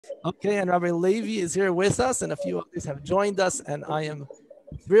Okay, and Rabbi Levi is here with us, and a few others have joined us, and I am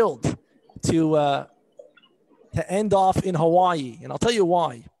thrilled to uh, to end off in Hawaii, and I'll tell you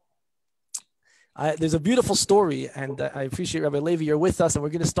why. There's a beautiful story, and I appreciate Rabbi Levi. You're with us, and we're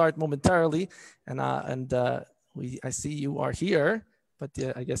going to start momentarily. I see you are here, but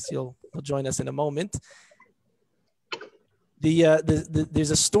I guess you'll join us in a moment.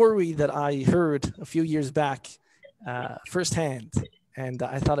 There's a story that I heard a few years back, firsthand, and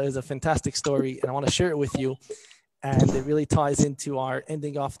I thought it was a fantastic story, and I want to share it with you. And it really ties into our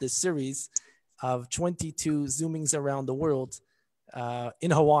ending off this series of 22 zoomings around the world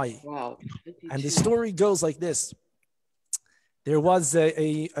in Hawaii. Wow. And the story goes like this. There was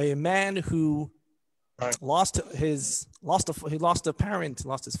a man who lost his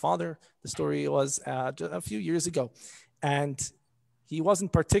father. The story was a few years ago. And he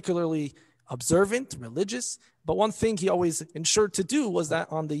wasn't particularly observant, religious, but one thing he always ensured to do was that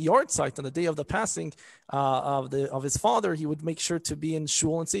on the yard site, on the day of the passing of his father, he would make sure to be in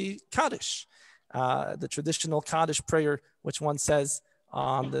shul and say Kaddish, the traditional Kaddish prayer, which one says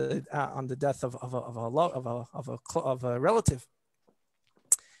on the death of a relative.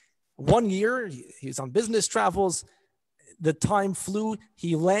 One year, he was on business travels. The time flew.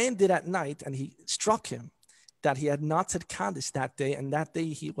 He landed at night, and he struck him that he had not said Kaddish that day, and that day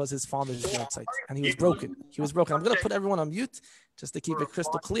he was his father's yahrzeit, and he was broken. He was broken. I'm going to put everyone on mute just to keep it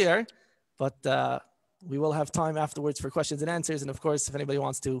crystal clear, but we will have time afterwards for questions and answers, and of course, if anybody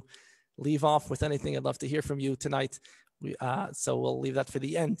wants to leave off with anything, I'd love to hear from you tonight, so we'll leave that for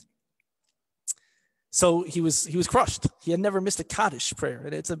the end. So he was crushed. He had never missed a Kaddish prayer,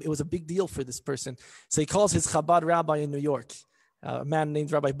 and it was a big deal for this person. So he calls his Chabad rabbi in New York, a man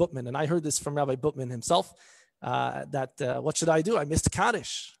named Rabbi Butman, and I heard this from Rabbi Butman himself. What should I do? I missed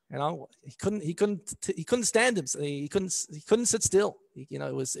Kaddish. He couldn't stand him. He couldn't sit still.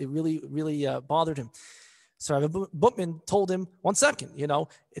 It really bothered him. So Rabbi Butman told him, 1 second,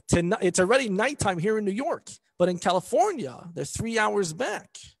 it's already nighttime here in New York, but in California, they're 3 hours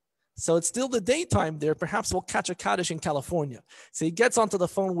back. So it's still the daytime there. Perhaps we'll catch a Kaddish in California. So he gets onto the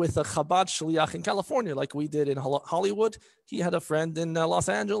phone with a Chabad Shliach in California, like we did in Hollywood. He had a friend in Los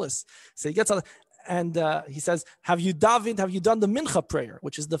Angeles. So he gets on, and he says, have you done the Mincha prayer,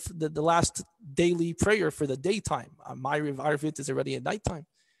 which is the last daily prayer for the daytime? Ma'ariv Arvit is already at nighttime.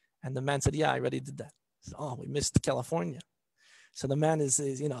 And the man said, yeah, I already did that. He said, we missed California. So the man is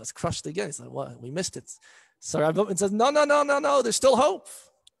crushed again. He's like, what? We missed it. So Rabbi Butman says, no, there's still hope.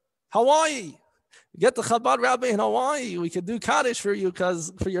 Hawaii, get the Chabad rabbi in Hawaii. We could do Kaddish for you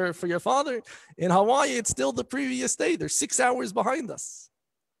because for your father. In Hawaii, it's still the previous day. They're 6 hours behind us.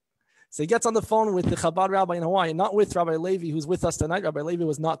 So he gets on the phone with the Chabad rabbi in Hawaii, not with Rabbi Levi, who's with us tonight. Rabbi Levi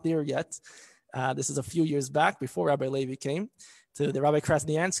was not there yet. This is a few years back before Rabbi Levi came. To the Rabbi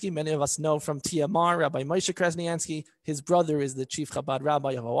Krasniansky, many of us know from TMR, Rabbi Moshe Krasniansky. His brother is the chief Chabad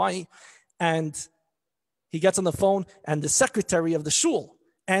rabbi of Hawaii. And he gets on the phone, and the secretary of the shul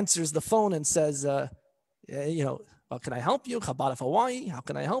answers the phone and says, well, can I help you? Chabad of Hawaii, how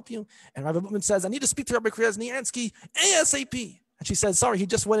can I help you? And Rabbi Butman says, I need to speak to Rabbi Krasniansky ASAP. And she says, sorry, he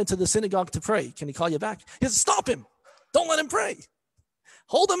just went into the synagogue to pray. Can he call you back? He says, stop him. Don't let him pray.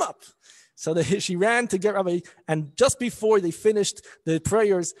 Hold him up. So she ran to get Rabbi, and just before they finished the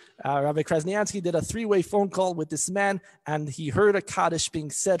prayers, Rabbi Krasniansky did a 3-way phone call with this man, and he heard a Kaddish being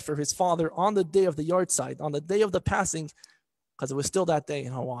said for his father on the day of the yahrzeit, on the day of the passing, because it was still that day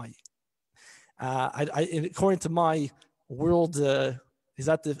in Hawaii. According to my world,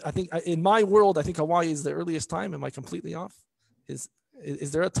 in my world, I think Hawaii is the earliest time. Am I completely off?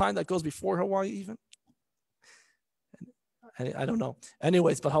 Is there a time that goes before Hawaii even? I don't know.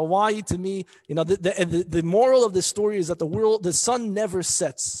 Anyways, but Hawaii to me, the moral of this story is that the sun never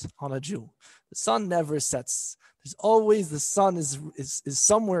sets on a Jew. The sun never sets. There's always, the sun is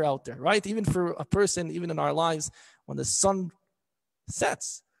somewhere out there, right? Even for a person, even in our lives, when the sun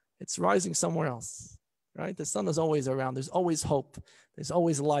sets, it's rising somewhere else, right? The sun is always around. There's always hope. There's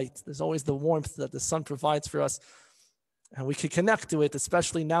always light. There's always the warmth that the sun provides for us. And we can connect to it,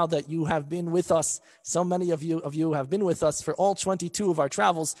 especially now that you have been with us. So many of you have been with us for all 22 of our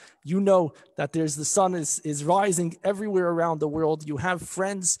travels. You know that the sun is rising everywhere around the world. You have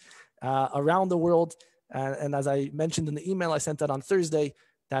friends around the world. And as I mentioned in the email I sent out on Thursday,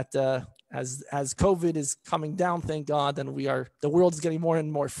 that as COVID is coming down, thank God, and the world is getting more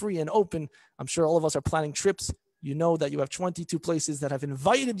and more free and open. I'm sure all of us are planning trips. You know that you have 22 places that have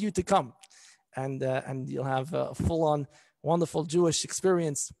invited you to come. And you'll have a full-on wonderful Jewish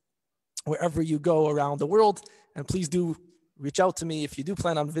experience wherever you go around the world. And please do reach out to me if you do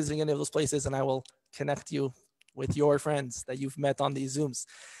plan on visiting any of those places, and I will connect you with your friends that you've met on these Zooms.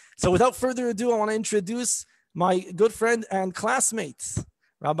 So without further ado, I want to introduce my good friend and classmate.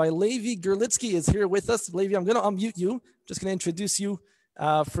 Rabbi Levi Gerlitzky is here with us. Levi, I'm going to unmute you. Just going to introduce you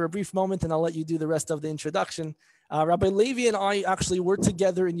for a brief moment, and I'll let you do the rest of the introduction. Rabbi Levi and I actually were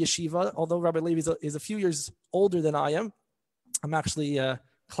together in yeshiva, although Rabbi Levi is a few years older than I am. I'm actually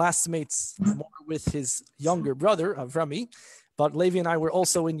classmates more with his younger brother, Avrami. But Levi and I were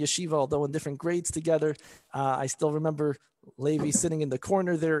also in yeshiva, although in different grades together. I still remember Levi sitting in the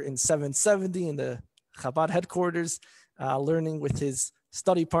corner there in 770 in the Chabad headquarters, learning with his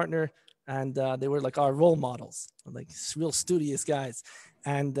study partner. And they were like our role models, like real studious guys.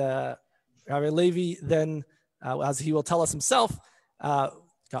 And Rabbi Levi then, as he will tell us himself,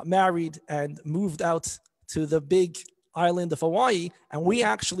 got married and moved out to the big island of Hawaii. And we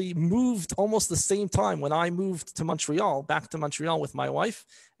actually moved almost the same time when I moved to Montreal, back to Montreal with my wife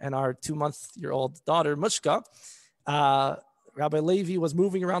and our 2-month-old daughter, Mushka. Rabbi Levi was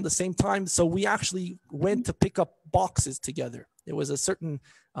moving around the same time. So we actually went to pick up boxes together. There was a certain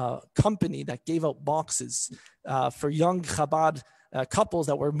company that gave out boxes for young Chabad couples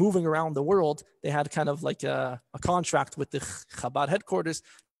that were moving around the world. They had kind of like a contract with the Chabad headquarters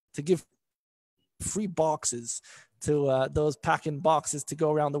to give free boxes to those packing boxes to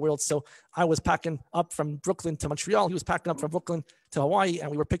go around the world. So I was packing up from Brooklyn to Montreal. He was packing up from Brooklyn to Hawaii, and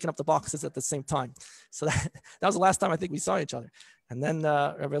we were picking up the boxes at the same time. So that was the last time I think we saw each other. And then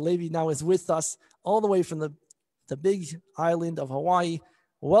Rabbi Levi now is with us all the way from the big island of Hawaii.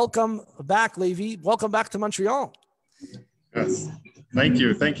 Welcome back, Levi. Welcome back to Montreal. Yes, thank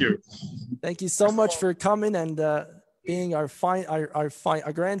you. Thank you. Thank you so much for coming and being our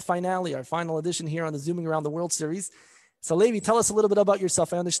grand finale, our final edition here on the Zooming Around the World series. So Levi, tell us a little bit about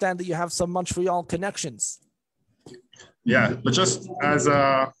yourself. I understand that you have some Montreal connections. Yeah, but just as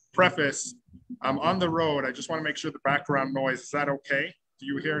a preface, I'm on the road. I just want to make sure the background noise, is that okay? Do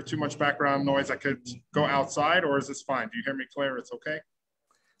you hear too much background noise? I could go outside, or is this fine? Do you hear me clear? It's okay?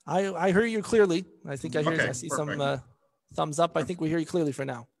 I hear you clearly. I think I hear. Okay, I see perfect. some thumbs up. I think we hear you clearly for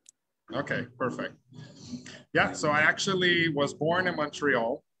now. Okay, perfect. Yeah, so I actually was born in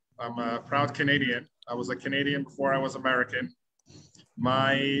Montreal. I'm a proud Canadian. I was a Canadian before I was American.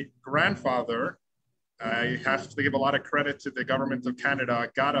 My grandfather, I have to give a lot of credit to the government of Canada,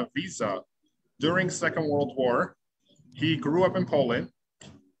 got a visa during Second World War. He grew up in Poland.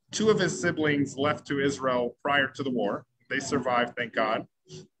 2 of his siblings left to Israel prior to the war. They survived, thank God.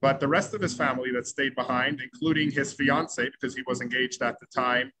 But the rest of his family that stayed behind, including his fiance, because he was engaged at the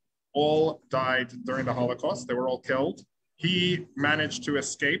time, all died during the Holocaust. They were all killed. He managed to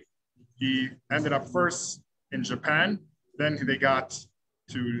escape. He ended up first in Japan. Then they got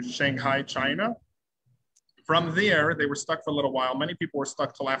to Shanghai, China. From there, they were stuck for a little while. Many people were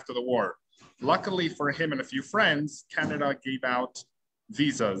stuck till after the war. Luckily for him and a few friends, Canada gave out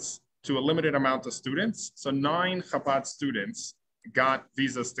visas to a limited amount of students. So 9 Chabad students got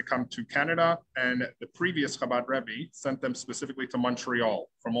visas to come to Canada, and the previous Chabad Rebbe sent them specifically to Montreal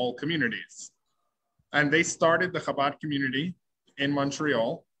from all communities. And they started the Chabad community in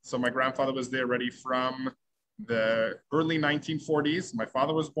Montreal. So my grandfather was there already from the early 1940s. My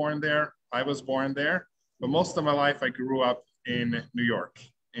father was born there. I was born there. But most of my life, I grew up in New York,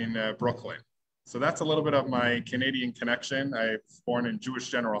 in Brooklyn. So that's a little bit of my Canadian connection. I was born in Jewish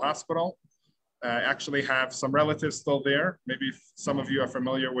General Hospital. I actually have some relatives still there. Maybe some of you are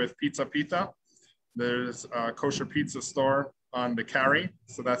familiar with Pizza Pita. There's a kosher pizza store on the Carry.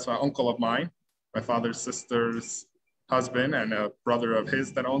 So that's an uncle of mine, my father's sister's husband and a brother of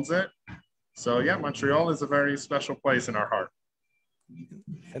his that owns it. So yeah, Montreal is a very special place in our heart.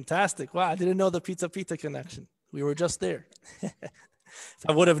 Fantastic. Wow, I didn't know the Pizza Pita connection. We were just there. If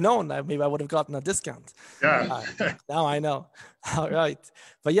I would have known, maybe I would have gotten a discount. Yeah. Now I know. All right.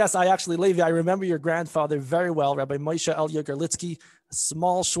 But yes, Levi, I remember your grandfather very well, Rabbi Moshe Elia Gerlitzky, a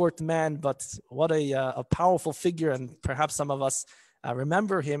small, short man, but what a powerful figure. And perhaps some of us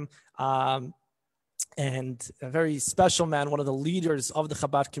remember him. And a very special man, one of the leaders of the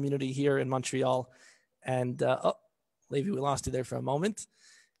Chabad community here in Montreal. And Levi, we lost you there for a moment.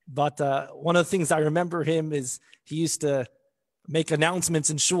 But one of the things I remember him is he used to make announcements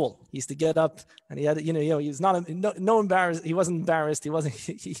in shul. He used to get up and he had, he was not no embarrassed. He wasn't embarrassed. When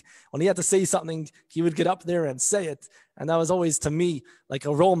he had to say something, he would get up there and say it. And that was always to me like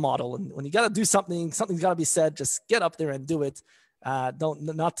a role model. And when you got to do something, something's got to be said. Just get up there and do it.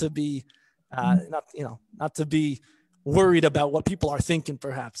 Not to be worried about what people are thinking,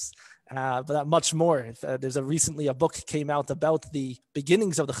 perhaps. But that much more. There's recently a book came out about the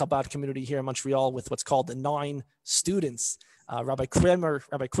beginnings of the Chabad community here in Montreal with what's called the 9 students. Rabbi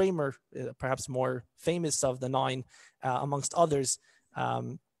Kramer, perhaps more famous of the nine, amongst others,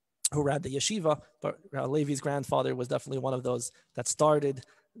 who ran the yeshiva. But Levi's grandfather was definitely one of those that started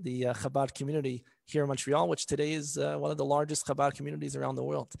the Chabad community here in Montreal, which today is one of the largest Chabad communities around the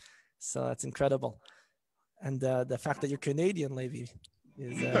world. So that's incredible. And the fact that you're Canadian, Levi,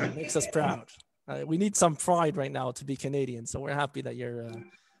 makes us proud. We need some pride right now to be Canadian. So we're happy that you're...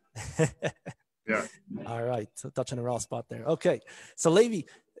 Yeah. All right. So touching a raw spot there. Okay. So Levi,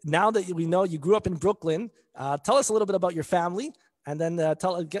 now that we know you grew up in Brooklyn, tell us a little bit about your family, and then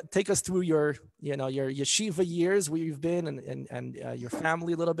take us through your yeshiva years, where you've been, and your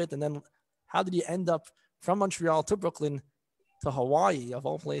family a little bit. And then how did you end up from Montreal to Brooklyn to Hawaii, of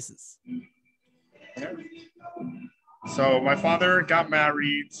all places? So my father got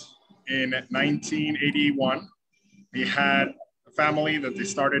married in 1981. He had a family that they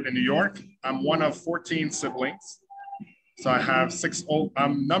started in New York. I'm one of 14 siblings. So I have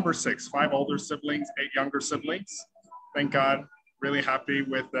I'm number 6, 5 older siblings, 8 younger siblings. Thank God, really happy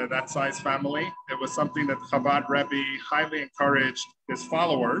with that size family. It was something that Chabad Rebbe highly encouraged his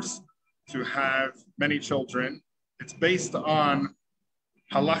followers to have many children. It's based on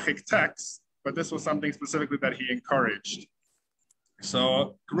halachic texts, but this was something specifically that he encouraged.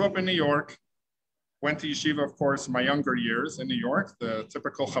 So grew up in New York, went to yeshiva, of course, in my younger years in New York, the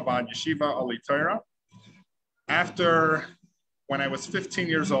typical Chabad yeshiva, Ali Torah. After, when I was 15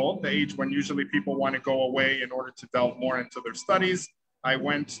 years old, the age when usually people want to go away in order to delve more into their studies, I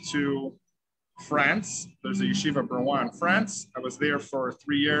went to France. There's a yeshiva Berlin in France. I was there for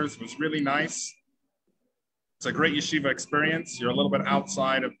 3 years. It was really nice. It's a great yeshiva experience. You're a little bit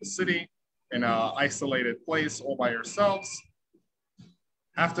outside of the city in an isolated place all by yourselves.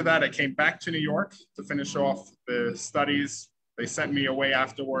 After that, I came back to New York to finish off the studies. They sent me away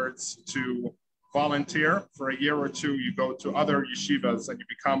afterwards to volunteer for a year or two. You go to other yeshivas and you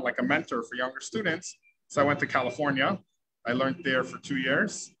become like a mentor for younger students. So I went to California. I learned there for 2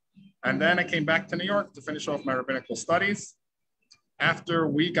 years. And then I came back to New York to finish off my rabbinical studies. After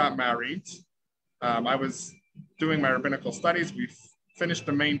we got married, I was doing my rabbinical studies. We finished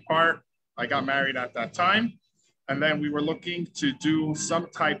the main part. I got married at that time. And then we were looking to do some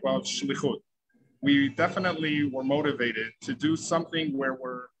type of shlichut. We definitely were motivated to do something where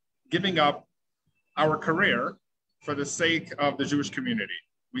we're giving up our career for the sake of the Jewish community.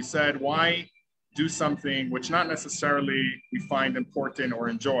 We said, why do something which not necessarily we find important or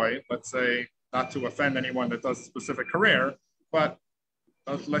enjoy, let's say, not to offend anyone that does a specific career, but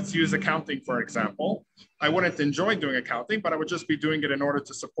let's use accounting, for example. I wouldn't enjoy doing accounting, but I would just be doing it in order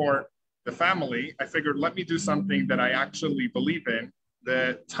to support the family. I figured, let me do something that I actually believe in.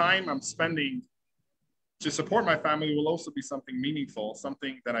 The time I'm spending to support my family will also be something meaningful,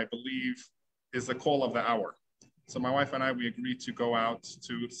 something that I believe is the call of the hour. So my wife and I, we agreed to go out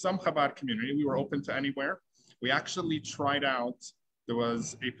to some Chabad community. We were open to anywhere. We actually tried out, there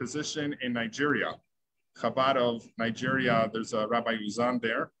was a position in Nigeria, Chabad of Nigeria. There's a Rabbi Uzan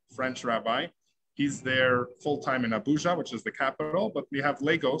there, French rabbi. He's there full-time in Abuja, which is the capital, but we have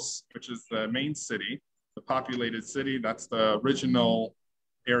Lagos, which is the main city, the populated city. That's the original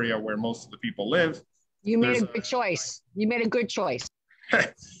area where most of the people live. You made a good choice. You made a good choice.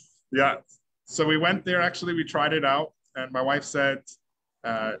 Yeah. So we went there. Actually, we tried it out. And my wife said,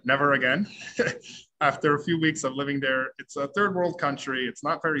 never again. After a few weeks of living there, it's a third world country. It's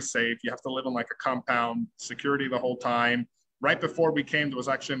not very safe. You have to live in like a compound, security the whole time. Right before we came, there was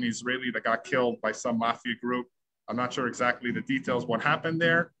actually an Israeli that got killed by some mafia group. I'm not sure exactly the details, what happened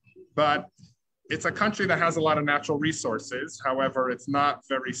there, but it's a country that has a lot of natural resources. However, it's not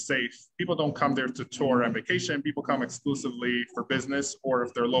very safe. People don't come there to tour and vacation. People come exclusively for business or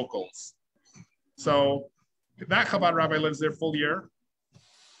if they're locals. So that Chabad rabbi lives there full year.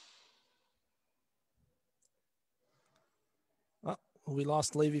 Oh, we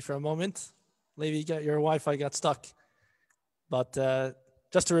lost Levi for a moment. Levi, your Wi-Fi got stuck. But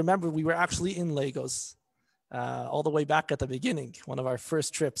just to remember, we were actually in Lagos all the way back at the beginning, one of our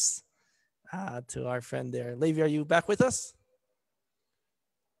first trips to our friend there. Levi, are you back with us?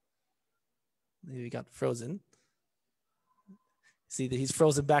 Levi got frozen. See, he's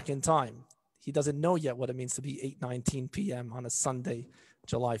frozen back in time. He doesn't know yet what it means to be 8:19 p.m. on a Sunday,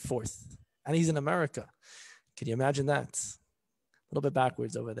 July 4th. And he's in America. Can you imagine that? A little bit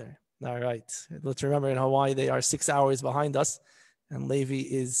backwards over there. All right. Let's remember in Hawaii, they are 6 hours behind us. And Levi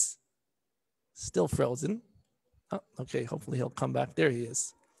is still frozen. Oh, okay. Hopefully he'll come back. There he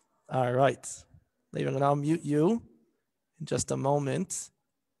is. All right. Levi, I'm going to unmute you in just a moment.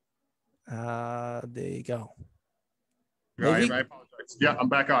 There you go. I apologize. Yeah, I'm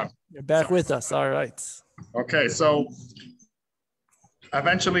back on. You're back with us. All right. Okay. So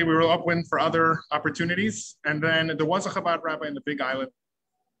Eventually, we were upwind for other opportunities. And then there was a Chabad rabbi in the Big Island,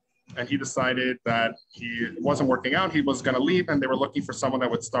 and he decided that it wasn't working out. He was going to leave, and they were looking for someone that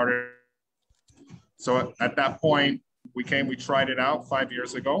would start it. So at that point, we tried it out 5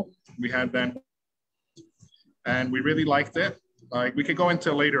 years ago. We had then, and we really liked it. Like, we could go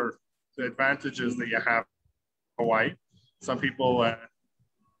into later the advantages that you have in Hawaii. Some people,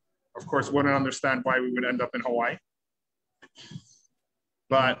 of course, wouldn't understand why we would end up in Hawaii.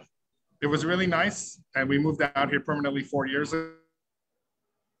 But it was really nice, and we moved out here permanently 4 years ago.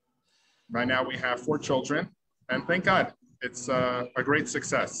 Right now we have 4 children, and thank God, it's a great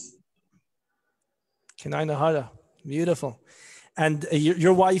success. Kenai Nahara, beautiful. And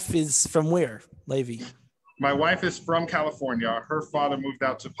your wife is from where, Levi? My wife is from California. Her father moved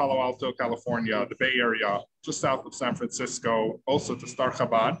out to Palo Alto, California, the Bay Area, just south of San Francisco, also to start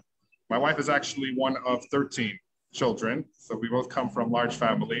Chabad. My wife is actually one of 13 children, so we both come from large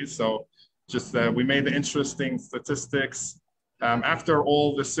families. So just we made the interesting statistics. After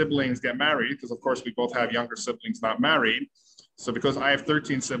all the siblings get married, because of course we both have younger siblings not married. So because I have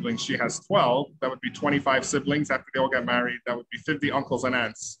 13 siblings, she has 12, that would be 25 siblings. After they all get married, that would be 50 uncles and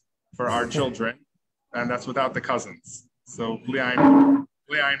aunts for our children. And that's without the cousins. So there'll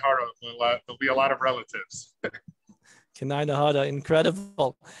be a lot of relatives. Kenai Nahara,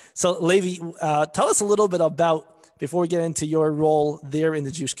 incredible. So Levi, tell us a little bit about, before we get into your role there in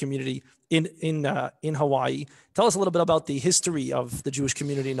the Jewish community in Hawaii, tell us a little bit about the history of the Jewish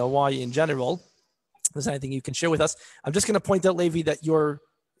community in Hawaii in general. If there's anything you can share with us. I'm just going to point out, Levi, that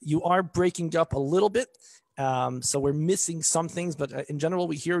you are breaking up a little bit. So we're missing some things, but in general,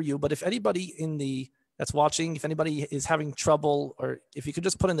 we hear you. But if anybody that's watching, if anybody is having trouble, or if you could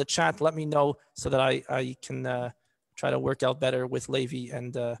just put in the chat, let me know so that I can try to work out better with Levi,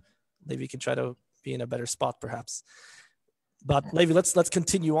 and Levi can try to be in a better spot perhaps. But Levi, let's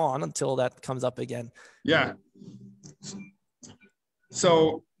continue on until that comes up again. Yeah.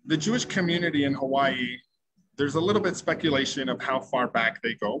 So the Jewish community in Hawaii, there's a little bit speculation of how far back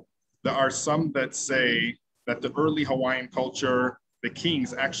they go. There are some that say that the early Hawaiian culture, the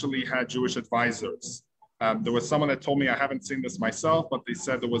kings actually had Jewish advisors. There was someone that told me, I haven't seen this myself, but they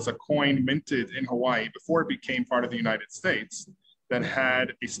said there was a coin minted in Hawaii before it became part of the United States that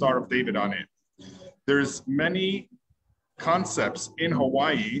had a Star of David on it. There's many concepts in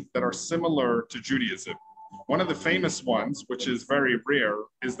Hawaii that are similar to Judaism. One of the famous ones, which is very rare,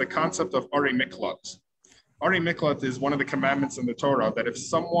 is the concept of Ari Miklat. Ari Miklat is one of the commandments in the Torah that if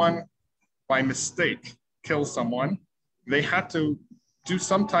someone by mistake kills someone, they had to do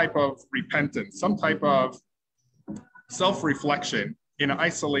some type of repentance, some type of self-reflection in an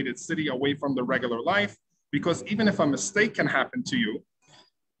isolated city away from the regular life, because even if a mistake can happen to you,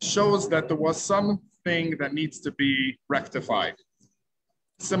 shows that there was something that needs to be rectified.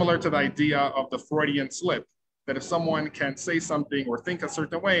 Similar to the idea of the Freudian slip, that if someone can say something or think a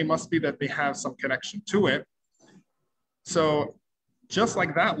certain way, it must be that they have some connection to it. So just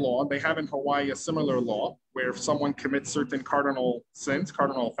like that law, they have in Hawaii a similar law where if someone commits certain cardinal sins,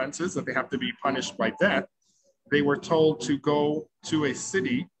 cardinal offenses, that they have to be punished by death. They were told to go to a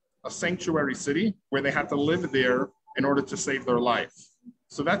city, a sanctuary city, where they had to live there in order to save their life.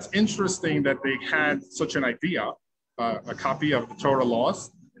 So that's interesting that they had such an idea, a copy of the Torah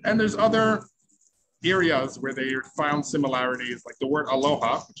laws. And there's other areas where they found similarities, like the word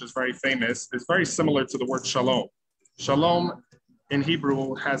aloha, which is very famous, is very similar to the word shalom. Shalom in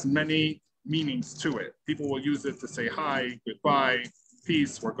Hebrew has many meanings to it. People will use it to say hi, goodbye,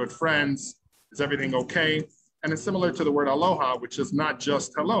 peace, we're good friends, is everything okay? And it's similar to the word aloha, which is not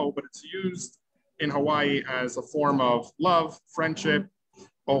just hello, but it's used in Hawaii as a form of love, friendship.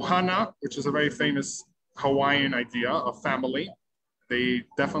 Ohana, which is a very famous Hawaiian idea of family. They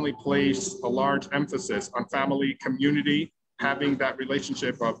definitely place a large emphasis on family, community, having that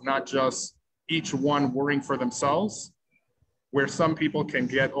relationship of not just each one worrying for themselves, where some people can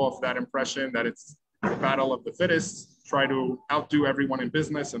get off that impression that it's the battle of the fittest, try to outdo everyone in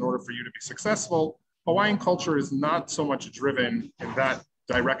business in order for you to be successful. Hawaiian culture is not so much driven in that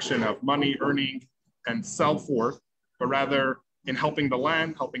direction of money, earning, and self-worth, but rather in helping the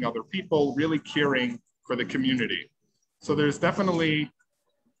land, helping other people, really caring for the community. So there's definitely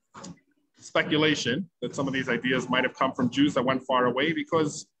speculation that some of these ideas might have come from Jews that went far away,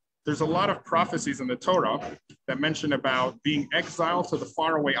 because there's a lot of prophecies in the Torah that mention about being exiled to the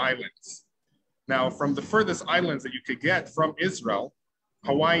faraway islands. Now, from the furthest islands that you could get from Israel,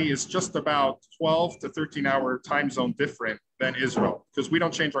 Hawaii is just about 12 to 13 hour time zone different than Israel, because we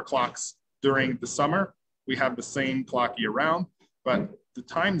don't change our clocks during the summer. We have the same clock year round, but the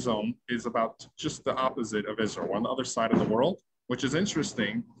time zone is about just the opposite of Israel, on the other side of the world. which is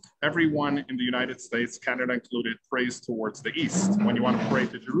interesting. Everyone in the United States, Canada included, prays towards the east. When you want to pray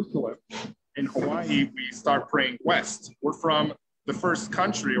to Jerusalem, in Hawaii, we start praying west. We're from the first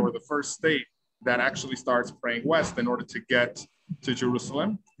country or the first state that actually starts praying west in order to get to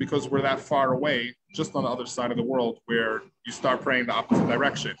Jerusalem, because we're that far away, just on the other side of the world, where you start praying the opposite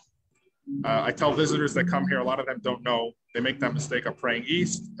direction. I tell visitors that come here, a lot of them don't know. They make that mistake of praying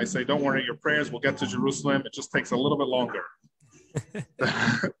east. I say, don't worry, your prayers will get to Jerusalem. It just takes a little bit longer.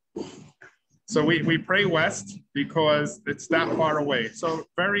 So we pray west because it's that far away. So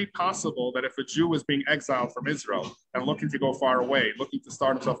very possible that if a Jew was being exiled from Israel and looking to go far away, looking to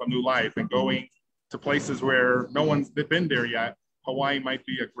start himself a new life and going to places where no one's been there yet, Hawaii might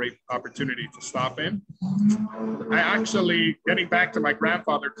be a great opportunity to stop in. I actually, getting back to my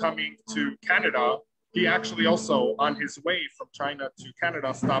grandfather coming to Canada, he actually also, on his way from China to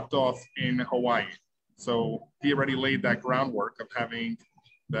Canada, stopped off in Hawaii. So he already laid that groundwork of having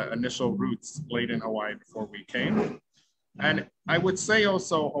the initial roots laid in Hawaii before we came. And I would say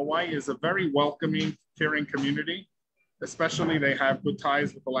also Hawaii is a very welcoming, caring community, especially they have good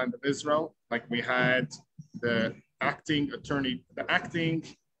ties with the land of Israel. Like we had the acting attorney,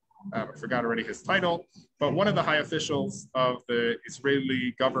 I forgot already his title, but one of the high officials of the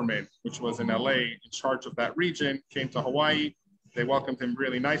Israeli government, which was in LA, in charge of that region, came to Hawaii. They welcomed him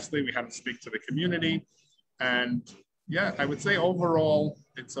really nicely. We had him speak to the community. And yeah, I would say overall,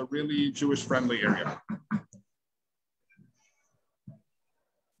 it's a really Jewish-friendly area.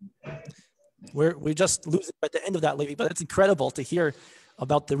 We just lose it at the end of that, Levi, but it's incredible to hear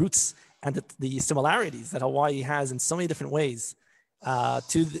about the roots and the similarities that Hawaii has in so many different ways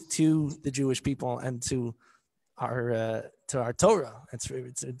to the Jewish people and to our Torah.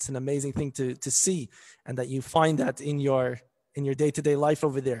 It's an amazing thing to see, and that you find that in your day-to-day life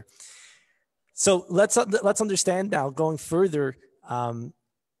over there. So let's understand now, going further.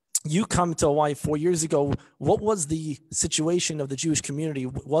 You come to Hawaii 4 years ago. What was the situation of the Jewish community?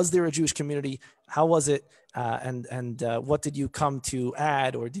 Was there a Jewish community? How was it? And what did you come to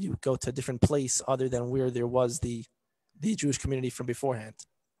add, or did you go to a different place other than where there was the Jewish community from beforehand?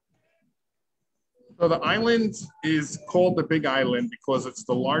 So the island is called the Big Island because it's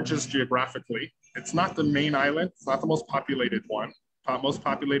the largest geographically. It's not the main island. It's not the most populated one. Most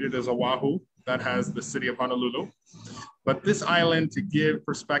populated is Oahu, that has the city of Honolulu. But this island, to give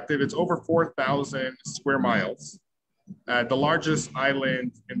perspective, it's over 4,000 square miles. The largest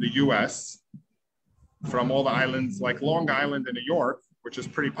island in the US, from all the islands, like Long Island in New York, which is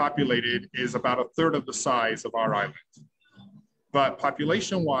pretty populated, is about a third of the size of our island. But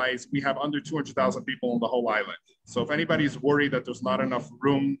population-wise, we have under 200,000 people on the whole island. So if anybody's worried that there's not enough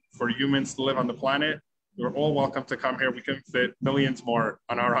room for humans to live on the planet, you're all welcome to come here. We can fit millions more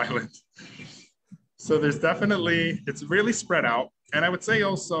on our island. So there's definitely, it's really spread out. And I would say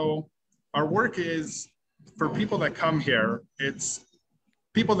also, our work is, for people that come here, it's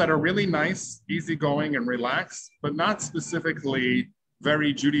people that are really nice, easygoing, and relaxed, but not specifically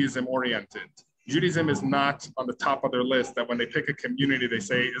very Judaism oriented. Judaism is not on the top of their list, that when they pick a community, they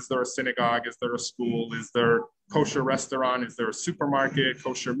say, is there a synagogue? Is there a school? Is there a kosher restaurant? Is there a supermarket,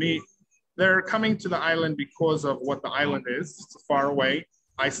 kosher meat? They're coming to the island because of what the island is. It's far away,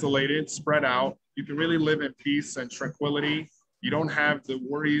 isolated, spread out. You can really live in peace and tranquility. You don't have the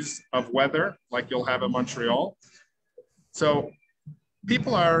worries of weather like you'll have in Montreal. So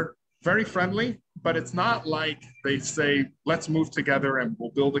people are very friendly, but it's not like they say, let's move together and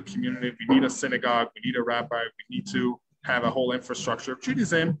we'll build a community. We need a synagogue, we need a rabbi, we need to have a whole infrastructure of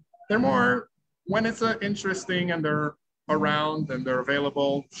Judaism. They're more, when it's interesting and they're around and they're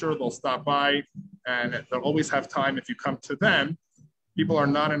available, sure, they'll stop by, and they'll always have time if you come to them. People are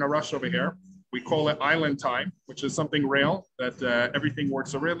not in a rush over here. We call it island time, which is something real, that everything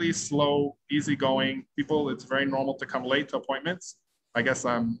works really slow, easygoing. People, it's very normal to come late to appointments. I guess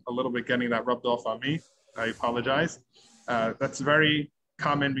I'm a little bit getting that rubbed off on me. I apologize. That's very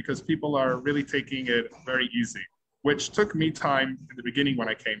common because people are really taking it very easy, which took me time in the beginning when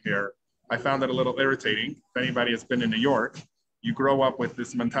I came here. I found it a little irritating. If anybody has been in New York, you grow up with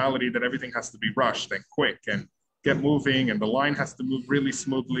this mentality that everything has to be rushed and quick and get moving, and the line has to move really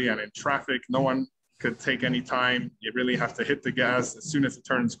smoothly, and in traffic, no one could take any time. You really have to hit the gas as soon as it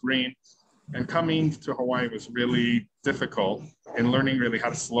turns green. And coming to Hawaii was really difficult in learning really how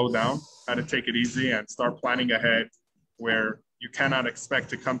to slow down, how to take it easy and start planning ahead, where you cannot expect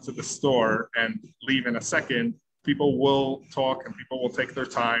to come to the store and leave in a second. People will talk and people will take their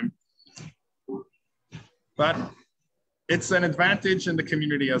time. But it's an advantage in the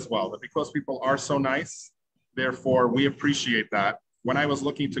community as well, that because people are so nice, therefore we appreciate that. When I was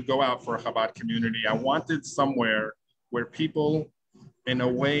looking to go out for a Chabad community, I wanted somewhere where people in a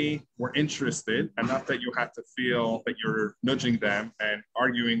way were interested, and not that you had to feel that you're nudging them and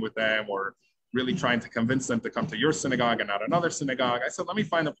arguing with them or really trying to convince them to come to your synagogue and not another synagogue. I said, let me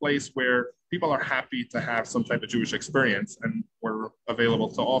find a place where people are happy to have some type of Jewish experience, and we're available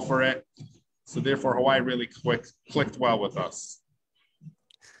to offer it. So therefore, Hawaii really clicked well with us.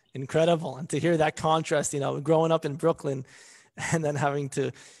 Incredible. And to hear that contrast, growing up in Brooklyn and then having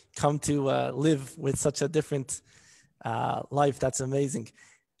to come to live with such a different life, that's amazing.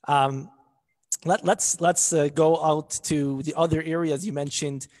 Let's go out to the other areas. You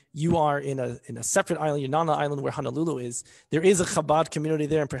mentioned you are in a separate island. You're not on the island where Honolulu is. There is a Chabad community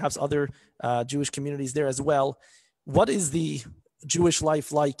there, and perhaps other Jewish communities there as well. What is the Jewish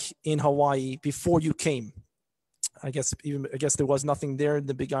life like in Hawaii before you came? I guess there was nothing there in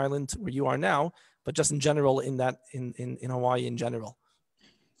the Big Island where you are now, but just in general in Hawaii in general.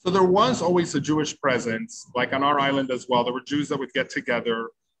 So there was always a Jewish presence, like on our island as well. There were Jews that would get together.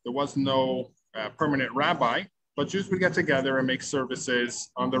 There was no permanent rabbi, but Jews would get together and make services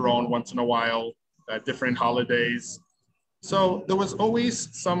on their own once in a while, different holidays. So there was always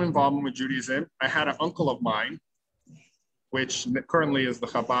some involvement with Judaism. I had an uncle of mine, which currently is the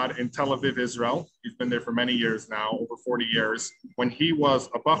Chabad in Tel Aviv, Israel. He's been there for many years now, over 40 years. When he was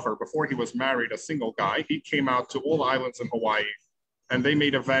a buffer, before he was married, a single guy, he came out to all the islands in Hawaii, and they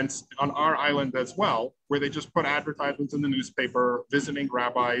made events on our island as well, where they just put advertisements in the newspaper, visiting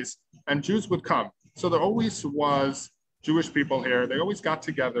rabbis, and Jews would come. So there always was Jewish people here. They always got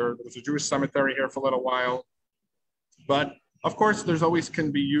together. There was a Jewish cemetery here for a little while. But of course, there's always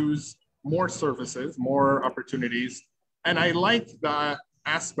can be used more services, more opportunities. And I like the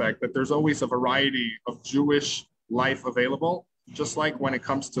aspect that there's always a variety of Jewish life available. Just like when it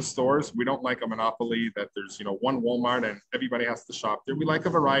comes to stores, we don't like a monopoly that there's, one Walmart and everybody has to shop there. We like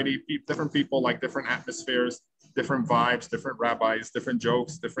a variety. Different people like different atmospheres, different vibes, different rabbis, different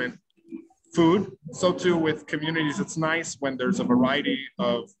jokes, different food. So too with communities, it's nice when there's a variety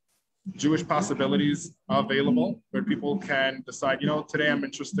of Jewish possibilities available where people can decide, today I'm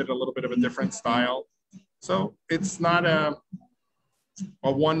interested in a little bit of a different style. So it's not a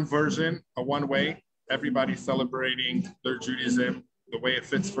one version, a one way. Everybody's celebrating their Judaism the way it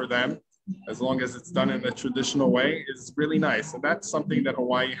fits for them, as long as it's done in a traditional way, is really nice. And that's something that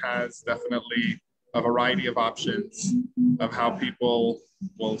Hawaii has, definitely a variety of options of how people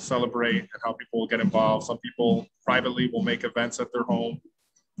will celebrate and how people will get involved. Some people privately will make events at their home.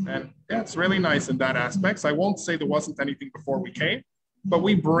 And yeah, it's really nice in that aspect. So I won't say there wasn't anything before we came, but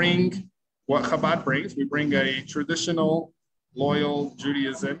we bring what Chabad brings. We bring a traditional, loyal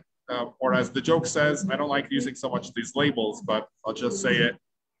Judaism, or as the joke says, I don't like using so much these labels, but I'll just say it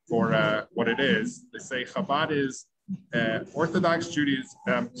for what it is. They say Chabad is Orthodox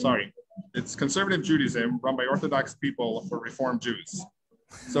Judaism, it's conservative Judaism run by Orthodox people for Reformed Jews.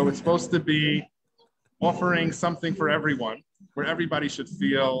 So it's supposed to be offering something for everyone, where everybody should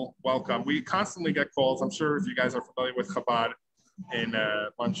feel welcome. We constantly get calls. I'm sure if you guys are familiar with Chabad in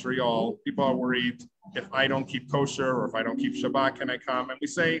Montreal, people are worried if I don't keep kosher or if I don't keep Shabbat, can I come? And we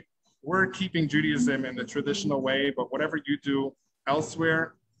say, we're keeping Judaism in the traditional way, but whatever you do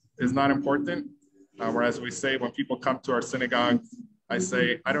elsewhere is not important. Whereas we say when people come to our synagogue, I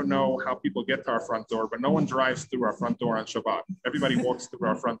say, I don't know how people get to our front door, but no one drives through our front door on Shabbat. Everybody walks through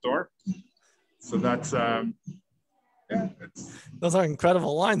our front door. So that's, Those are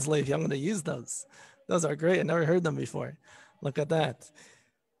incredible lines, Levi. I'm going to use those. Those are great. I never heard them before. Look at that.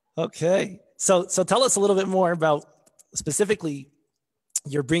 Okay. So tell us a little bit more about specifically,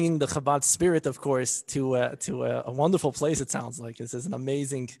 you're bringing the Chabad spirit, of course, to a wonderful place. It sounds like this is an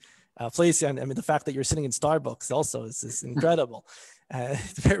amazing place. And I mean, the fact that you're sitting in Starbucks also is incredible.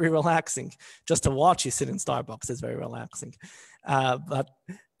 It's very relaxing. Just to watch you sit in Starbucks is very relaxing. But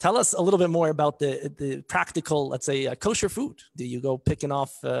tell us a little bit more about the practical, let's say, kosher food. Do you go picking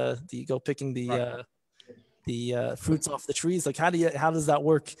the fruits off the trees? Like how does that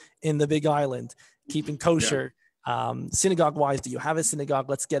work in the Big Island? Keeping kosher. Synagogue wise, do you have a synagogue?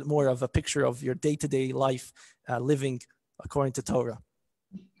 Let's get more of a picture of your day-to-day life living according to Torah.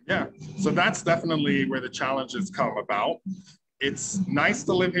 Yeah, so that's definitely where the challenges come about. It's nice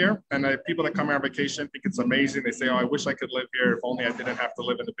to live here, and people that come here on vacation think it's amazing. They say, oh, I wish I could live here if only I didn't have to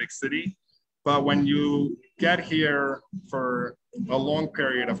live in a big city. But when you get here for a long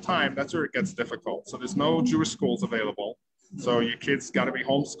period of time, that's where it gets difficult. So there's no Jewish schools available. So your kids got to be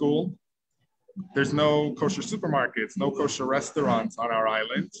homeschooled. There's no kosher supermarkets, no kosher restaurants on our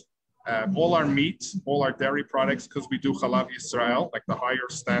island. All our meat, all our dairy products, because we do Chalav Yisrael, like the higher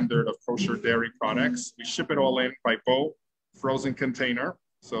standard of kosher dairy products, we ship it all in by boat, frozen container.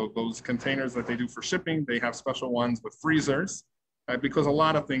 So those containers that they do for shipping, they have special ones with freezers because a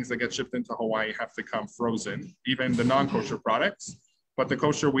lot of things that get shipped into Hawaii have to come frozen, even the non-kosher products. But the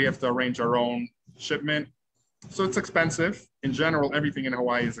kosher, we have to arrange our own shipment. So it's expensive. In general, everything in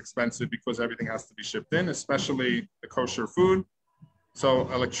Hawaii is expensive because everything has to be shipped in, especially the kosher food.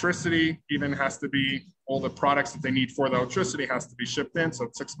 So electricity even has to be, all the products that they need for the electricity has to be shipped in. So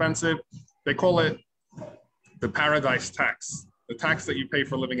it's expensive. They call it the paradise tax, the tax that you pay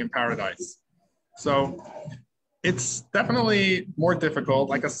for living in paradise. So it's definitely more difficult.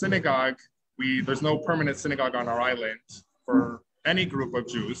 Like a synagogue, there's no permanent synagogue on our island for any group of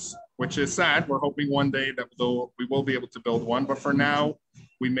Jews, which is sad. We're hoping one day that we will be able to build one. But for now,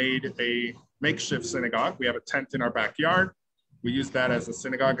 we made a makeshift synagogue. We have a tent in our backyard. We use that as a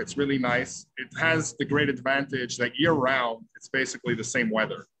synagogue. It's really nice. It has the great advantage that year round, it's basically the same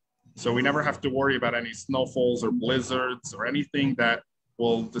weather. So we never have to worry about any snowfalls or blizzards or anything that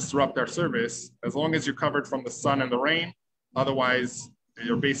will disrupt our service, as long as you're covered from the sun and the rain. Otherwise,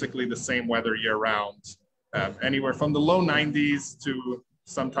 you're basically the same weather year round, anywhere from the low 90s to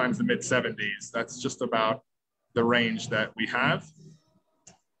sometimes the mid 70s. That's just about the range that we have.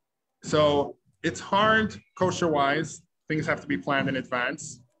 So it's hard kosher wise. Things have to be planned in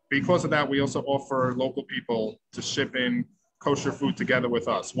advance. Because of that, we also offer local people to ship in kosher food together with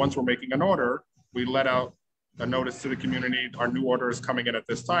us. Once we're making an order, we let out a notice to the community. Our new order is coming in at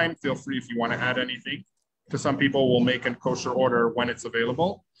this time. Feel free if you want to add anything. Because some people will make a kosher order when it's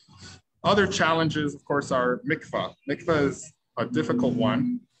available. Other challenges, of course, are mikvah. Mikvah is a difficult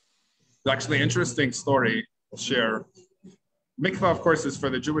one. It's actually an interesting story I'll share. Mikvah, of course, is for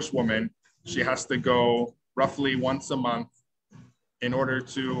the Jewish woman. She has to go roughly once a month in order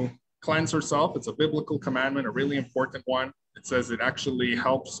to cleanse herself. It's a biblical commandment, a really important one. It says it actually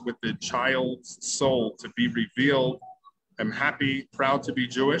helps with the child's soul to be revealed. I'm happy, proud to be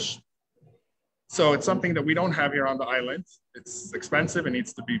Jewish. So it's something that we don't have here on the island. It's expensive. It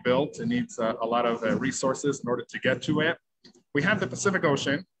needs to be built. It needs a lot of resources in order to get to it. We have the Pacific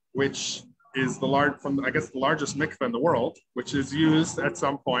Ocean, which is the largest mikveh in the world, which is used at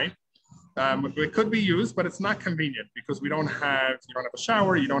some point. It could be used, but it's not convenient because you don't have a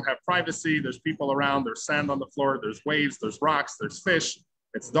shower, you don't have privacy, there's people around, there's sand on the floor, there's waves, there's rocks, there's fish,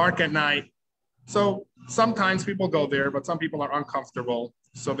 it's dark at night. So sometimes people go there, but some people are uncomfortable.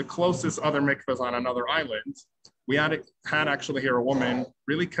 So the closest other mikvahs on another island, we had actually here a woman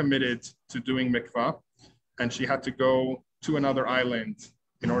really committed to doing mikvah, and she had to go to another island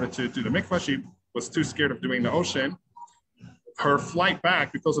in order to do the mikvah. She was too scared of doing the ocean. Her flight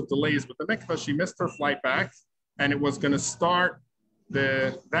back, because of delays with the mikvah, she missed her flight back, and it was going to start,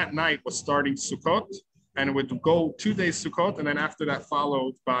 that night was starting Sukkot, and it would go 2 days Sukkot, and then after that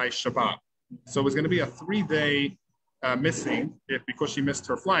followed by Chabad. So it was going to be a 3-day missing. Because she missed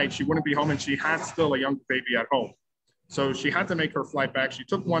her flight, she wouldn't be home, and she had still a young baby at home. So she had to make her flight back. She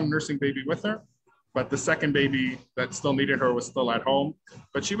took one nursing baby with her, but the second baby that still needed her was still at home.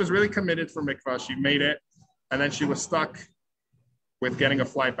 But she was really committed for mikvah. She made it, and then she was stuck with getting a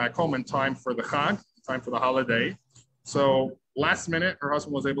flight back home in time for the Chag, time for the holiday. So last minute, her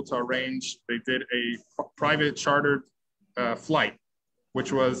husband was able to arrange, they did a private chartered flight,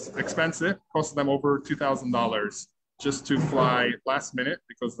 which was expensive, costed them over $2,000 just to fly last minute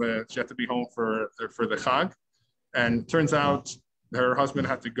because she had to be home for the Chag. And turns out her husband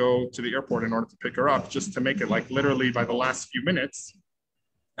had to go to the airport in order to pick her up just to make it like literally by the last few minutes.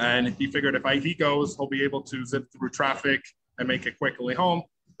 And he figured if he goes, he'll be able to zip through traffic and make it quickly home.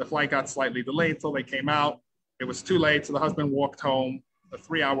 The flight got slightly delayed till they came out. It was too late, so the husband walked home, a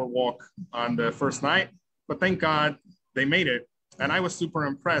 3-hour walk on the first night. But thank God they made it. And I was super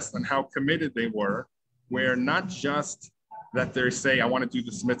impressed on how committed they were, where not just that they say, I want to do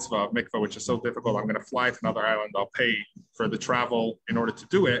this mikvah, which is so difficult. I'm going to fly to another island. I'll pay for the travel in order to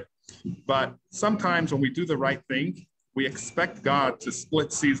do it. But sometimes when we do the right thing, we expect God to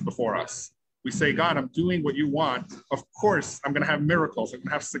split seas before us. We say, God, I'm doing what you want. Of course, I'm going to have miracles. I'm going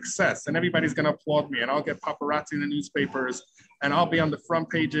to have success. And everybody's going to applaud me. And I'll get paparazzi in the newspapers. And I'll be on the front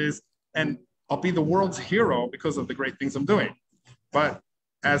pages. And I'll be the world's hero because of the great things I'm doing. But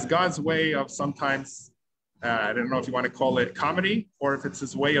as God's way of sometimes, I don't know if you want to call it comedy, or if it's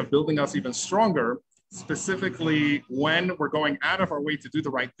his way of building us even stronger, specifically when we're going out of our way to do the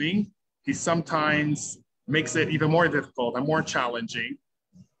right thing, he sometimes makes it even more difficult and more challenging.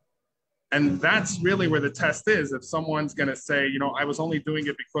 And that's really where the test is. If someone's going to say, I was only doing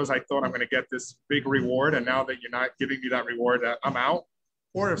it because I thought I'm going to get this big reward, and now that you're not giving me that reward, I'm out.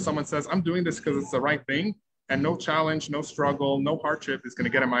 Or if someone says, I'm doing this because it's the right thing, and no challenge, no struggle, no hardship is going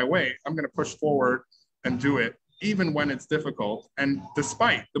to get in my way, I'm going to push forward and do it even when it's difficult. And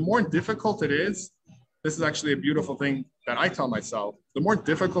despite, the more difficult it is, this is actually a beautiful thing that I tell myself. The more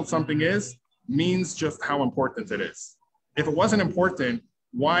difficult something is, means just how important it is. If it wasn't important,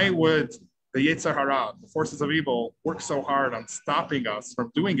 why would the Yetzer Hara, the forces of evil, work so hard on stopping us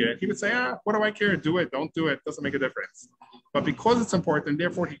from doing it? He would say, what do I care? Do it, don't do it, doesn't make a difference. But because it's important,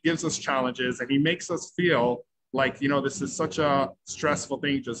 therefore he gives us challenges and he makes us feel like, this is such a stressful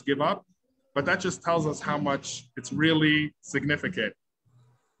thing, just give up. But that just tells us how much it's really significant.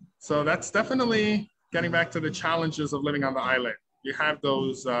 So that's definitely getting back to the challenges of living on the island. You have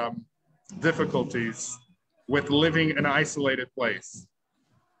those difficulties with living in an isolated place.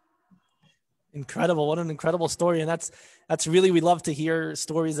 Incredible. What an incredible story. And that's really, we love to hear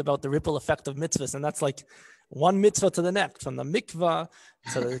stories about the ripple effect of mitzvahs. And that's like one mitzvah to the next, from the mikvah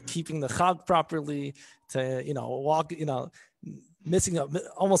to keeping the chag properly, to, walk,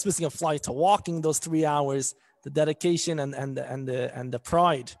 almost missing a flight, to walking those 3 hours, the dedication and the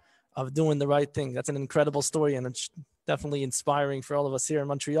pride of doing the right thing. That's an incredible story. And it's definitely inspiring for all of us here in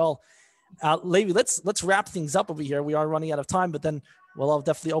Montreal. Levi, let's wrap things up over here. We are running out of time, but then we'll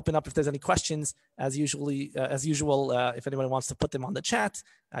definitely open up if there's any questions as usual, if anybody wants to put them on the chat.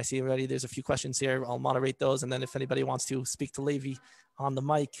 I see already there's a few questions here. I'll moderate those. And then if anybody wants to speak to Levi on the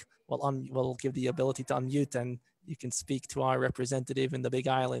mic, we'll give the ability to unmute and you can speak to our representative in the Big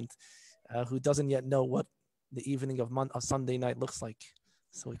Island who doesn't yet know what the evening of Sunday night looks like.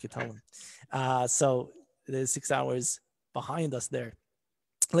 So we could tell him. So there's 6 hours behind us there.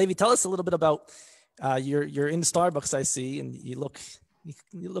 Levi, tell us a little bit about you're in Starbucks, I see, and you look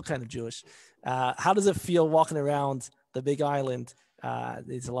kind of Jewish. How does it feel walking around the Big Island?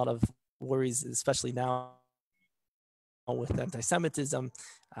 There's a lot of worries, especially now with anti-Semitism,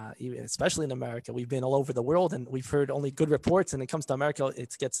 especially in America. We've been all over the world and we've heard only good reports. And it comes to America,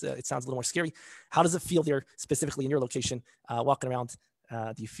 it sounds a little more scary. How does it feel there, specifically in your location, walking around?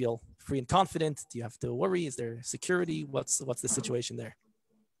 Do you feel free and confident? Do you have to worry? Is there security? What's the situation there?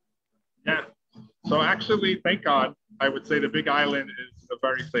 Yeah. So actually, thank God, I would say the Big Island is a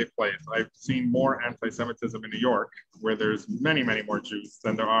very safe place. I've seen more anti-Semitism in New York, where there's many, many more Jews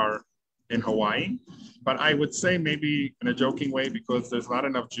than there are in Hawaii. But I would say maybe in a joking way, because there's not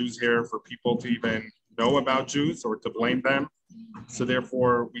enough Jews here for people to even know about Jews or to blame them. So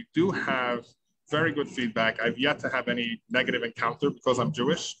therefore, we do have very good feedback. I've yet to have any negative encounter because I'm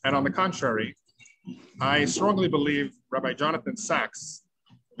Jewish. And on the contrary, I strongly believe Rabbi Jonathan Sachs,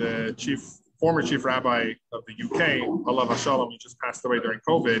 the former chief rabbi of the UK, Alav Hashalom, who just passed away during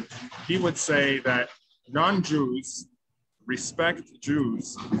COVID, he would say that non-Jews respect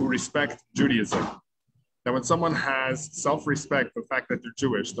Jews who respect Judaism. That when someone has self-respect, the fact that they're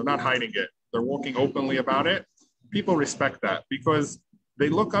Jewish, they're not hiding it, they're walking openly about it, people respect that because they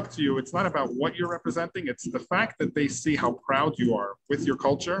look up to you. It's not about what you're representing, it's the fact that they see how proud you are with your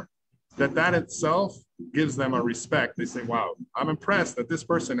culture, that itself gives them a respect. They say, wow, I'm impressed that this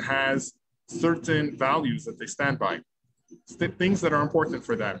person has certain values that they stand by, things that are important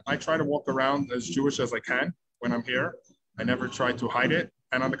for them. I try to walk around as Jewish as I can when I'm here. I never try to hide it.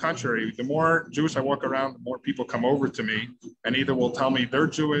 And on the contrary, the more Jewish I walk around, the more people come over to me and either will tell me they're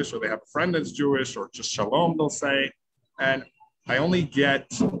Jewish or they have a friend that's Jewish or just shalom, they'll say. And I only get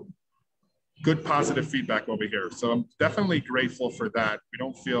good positive feedback over here. So I'm definitely grateful for that. We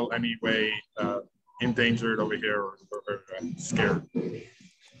don't feel any way endangered over here or scared.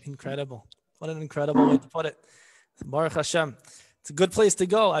 Incredible. What an incredible way to put it. Baruch Hashem. It's a good place to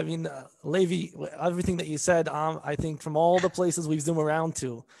go. I mean, Levi, everything that you said, I think from all the places we've zoomed around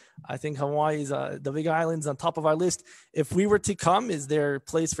to, I think Hawaii is the Big Island's on top of our list. If we were to come, is there a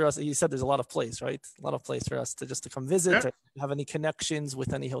place for us? You said there's a lot of place, right? A lot of place for us to come visit. Yeah. Have any connections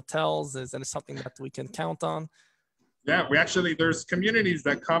with any hotels? Is there something that we can count on? Yeah, there's communities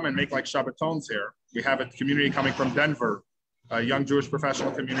that come and make like Shabbatons here. We have a community coming from Denver, a young Jewish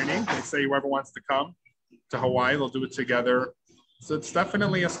professional community. They say whoever wants to come to Hawaii, they'll do it together. So it's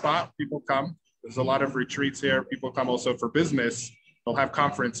definitely a spot. People come. There's a lot of retreats here. People come also for business. They'll have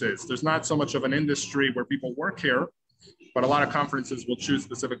conferences. There's not so much of an industry where people work here, but a lot of conferences will choose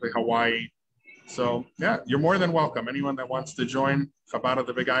specifically Hawaii. So yeah, you're more than welcome. Anyone that wants to join Chabad of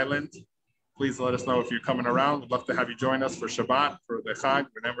the Big Island, please let us know if you're coming around. We'd love to have you join us for Shabbat, for the Chag,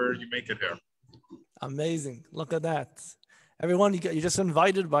 whenever you make it here. Amazing. Look at that. Everyone, you're just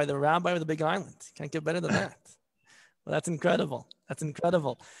invited by the rabbi of the Big Island. You can't get better than that. Well, that's incredible. That's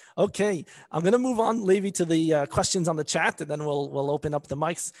incredible. Okay, I'm going to move on, Levi, to the questions on the chat, and then we'll open up the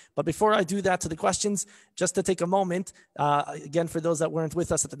mics. But before I do that to the questions, just to take a moment, again, for those that weren't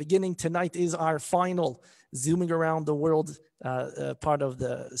with us at the beginning, tonight is our final Zooming Around the World part of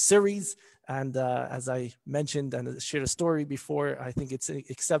the series. And as I mentioned and shared a story before, I think it's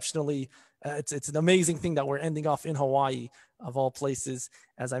exceptionally, it's an amazing thing that we're ending off in Hawaii, of all places,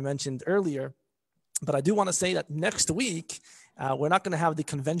 as I mentioned earlier. But I do want to say that next week, we're not going to have the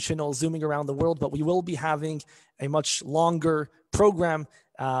conventional zooming around the world, but we will be having a much longer program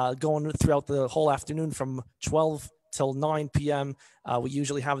going throughout the whole afternoon from 12 till 9 p.m. We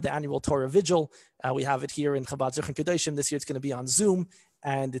usually have the annual Torah Vigil. We have it here in Chabad Zichron Kedoshim. This year it's going to be on Zoom,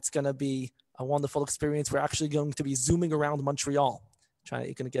 and it's going to be a wonderful experience. We're actually going to be zooming around Montreal. You're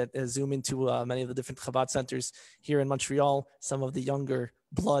going to get a zoom into many of the different Chabad centers here in Montreal, some of the younger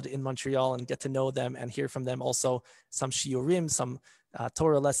blood in Montreal, and get to know them and hear from them. Also, some shiurim, some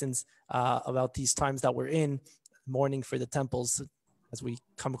Torah lessons about these times that we're in, mourning for the temples as we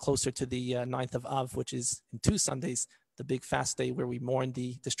come closer to the 9th of Av, which is in 2 Sundays, the big fast day where we mourn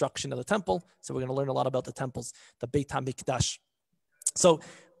the destruction of the temple. So we're going to learn a lot about the temples, the Beit HaMikdash. So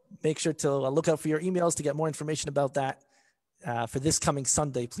make sure to look out for your emails to get more information about that. For this coming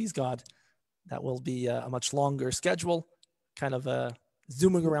Sunday, please God, that will be a much longer schedule, kind of a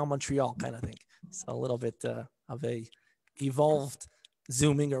zooming around Montreal kind of thing. So a little bit of a evolved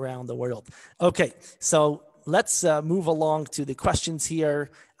zooming around the world. Okay, so let's move along to the questions here.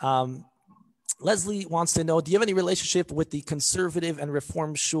 Leslie wants to know, do you have any relationship with the conservative and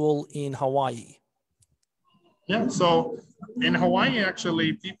reform shul in Hawaii? Yeah, so in Hawaii,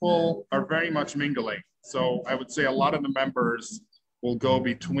 actually, people are very much mingling. So I would say a lot of the members will go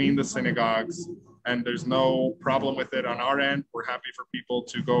between the synagogues, and there's no problem with it on our end. We're happy for people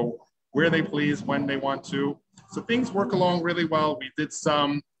to go where they please, when they want to. So things work along really well. We did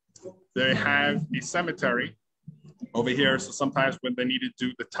they have a cemetery over here. So sometimes when they need to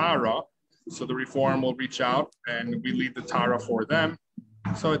do the Tara, so the reform will reach out and we lead the Tara for them.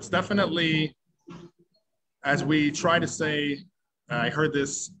 So it's definitely, as we try to say, I heard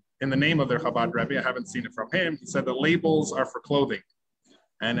this in the name of their Chabad Rebbe, I haven't seen it from him. He said the labels are for clothing.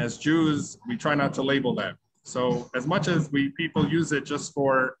 And as Jews, we try not to label them. So as much as people use it just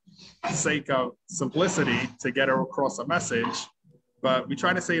for the sake of simplicity to get across a message, but we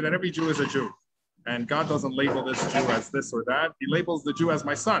try to say that every Jew is a Jew. And God doesn't label this Jew as this or that. He labels the Jew as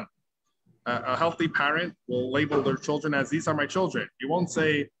my son. A healthy parent will label their children as, these are my children. You won't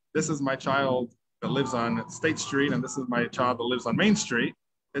say, this is my child that lives on State Street and this is my child that lives on Main Street.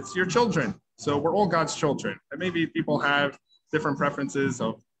 It's your children. So we're all God's children. And maybe people have different preferences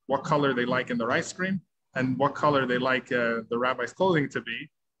of what color they like in their ice cream and what color they like the rabbi's clothing to be.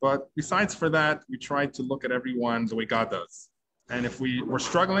 But besides for that, we try to look at everyone the way God does. And if we're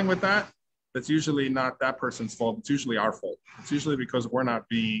struggling with that, it's usually not that person's fault. It's usually our fault. It's usually because we're not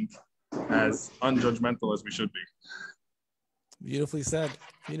being as unjudgmental as we should be. Beautifully said.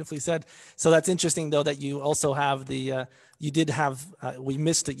 Beautifully said. So that's interesting, though, that you also have you did have, we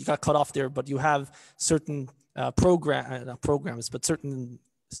missed it, you got cut off there, but you have certain programs, but certain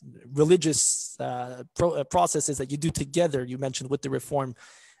religious processes that you do together, you mentioned with the Reform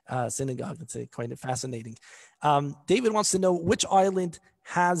Synagogue. It's quite fascinating. David wants to know, which island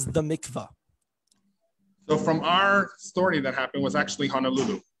has the mikvah? So from our story that happened was actually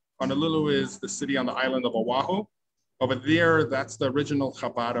Honolulu. Honolulu is the city on the island of Oahu. Over there, that's the original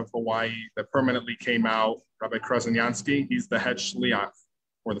Chabad of Hawaii that permanently came out. Rabbi Krasnjansky, he's the head shliach,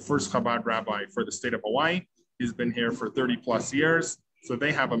 or the first Chabad rabbi for the state of Hawaii. He's been here for 30 plus years. So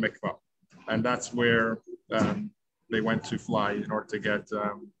they have a mikvah. And that's where they went to fly in order to get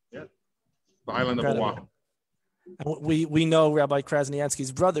the island of Oahu. We know Rabbi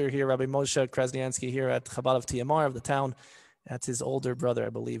Krasnjansky's brother here, Rabbi Moshe Krasnjansky here at Chabad of Tiamar of the town. That's his older brother, I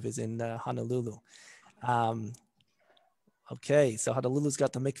believe, is in Honolulu. Okay, so Honolulu's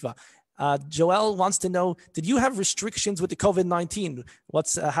got the mikvah. Joel wants to know, did you have restrictions with the COVID-19?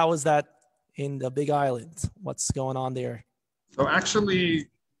 How is that in the Big Island? What's going on there? So actually,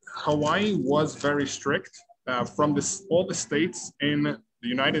 Hawaii was very strict. From all the states in the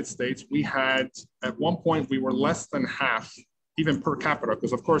United States, we had, at one point, we were less than half, even per capita,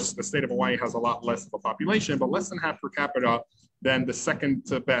 because of course the state of Hawaii has a lot less of a population, but less than half per capita than the second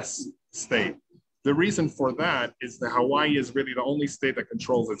to best state. The reason for that is that Hawaii is really the only state that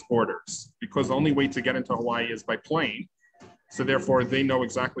controls its borders, because the only way to get into Hawaii is by plane. So therefore they know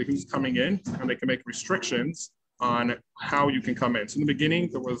exactly who's coming in and they can make restrictions on how you can come in. So in the beginning,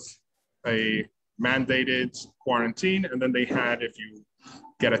 there was a mandated quarantine, and then they had, if you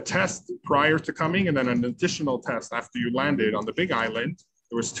get a test prior to coming and then an additional test after you landed on the Big Island.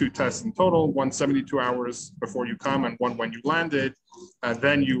 There was 2 tests in total, one 72 hours before you come and one when you landed.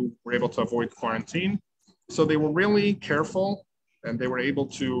 Then you were able to avoid quarantine. So they were really careful and they were able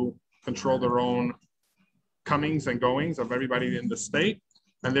to control their own comings and goings of everybody in the state.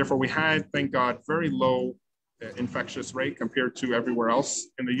 And therefore we had, thank God, very low infectious rate compared to everywhere else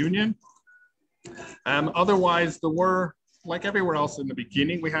in the union. Otherwise, there were, like everywhere else in the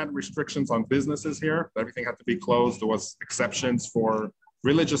beginning, we had restrictions on businesses here. Everything had to be closed. There was exceptions for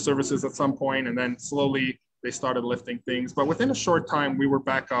religious services at some point, and then slowly they started lifting things. But within a short time, we were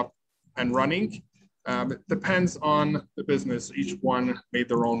back up and running. It depends on the business. Each one made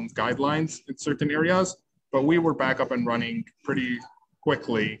their own guidelines in certain areas, but we were back up and running pretty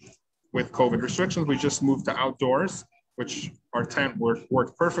quickly with COVID restrictions. We just moved to outdoors, which our tent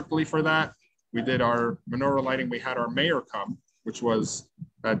worked perfectly for that. We did our menorah lighting. We had our mayor come, which was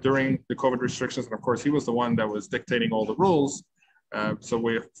during the COVID restrictions. And of course, he was the one that was dictating all the rules. So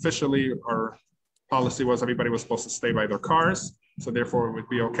we officially, our policy was everybody was supposed to stay by their cars. So therefore it would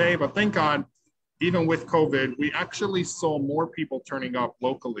be okay. But thank God, even with COVID, we actually saw more people turning up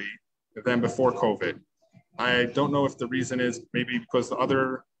locally than before COVID. I don't know if the reason is maybe because the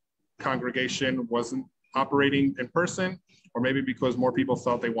other congregation wasn't operating in person, or maybe because more people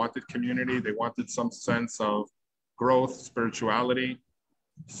felt they wanted community, they wanted some sense of growth, spirituality.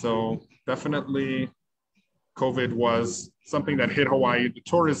 So definitely COVID was something that hit Hawaii. The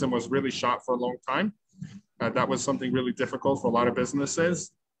tourism was really shot for a long time. That was something really difficult for a lot of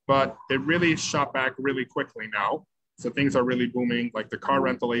businesses, but it really shot back really quickly now. So things are really booming. Like the car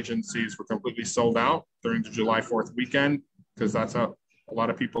rental agencies were completely sold out during the July 4th weekend, because that's how a lot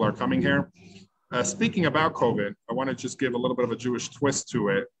of people are coming here. Speaking about COVID, I want to just give a little bit of a Jewish twist to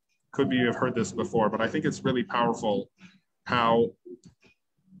it. Could be you've heard this before, but I think it's really powerful how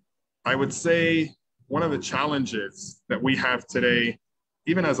I would say one of the challenges that we have today,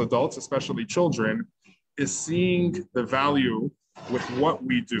 even as adults, especially children, is seeing the value with what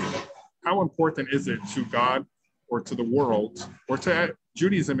we do. How important is it to God or to the world or to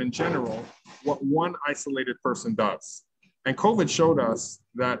Judaism in general, what one isolated person does? And COVID showed us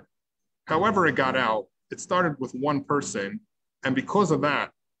that however it got out, it started with one person. And because of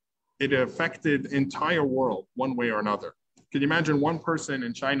that, it affected the entire world one way or another. Can you imagine one person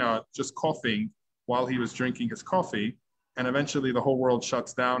in China just coughing while he was drinking his coffee, and eventually the whole world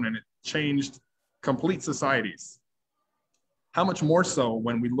shuts down and it changed complete societies? How much more so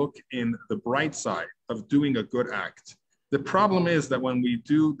when we look in the bright side of doing a good act? The problem is that when we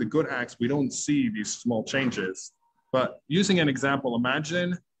do the good acts, we don't see these small changes. But using an example,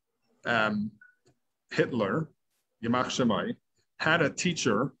 imagine Hitler, Yamach Shemai, had a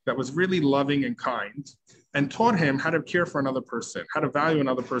teacher that was really loving and kind and taught him how to care for another person, how to value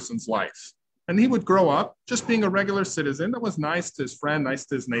another person's life. And he would grow up just being a regular citizen that was nice to his friend, nice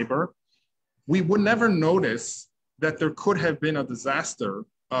to his neighbor. We would never notice that there could have been a disaster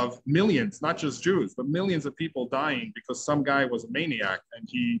of millions, not just Jews, but millions of people dying because some guy was a maniac and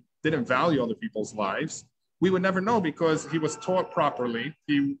he didn't value other people's lives. We would never know because he was taught properly,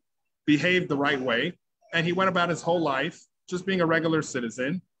 he behaved the right way, and he went about his whole life just being a regular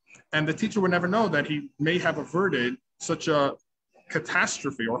citizen. And the teacher would never know that he may have averted such a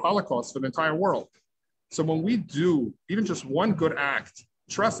catastrophe or Holocaust for the entire world. So when we do even just one good act,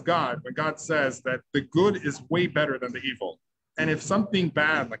 trust God when God says that the good is way better than the evil. And if something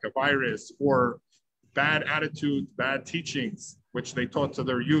bad, like a virus or bad attitudes, bad teachings, which they taught to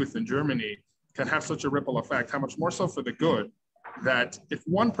their youth in Germany, can have such a ripple effect, how much more so for the good, that if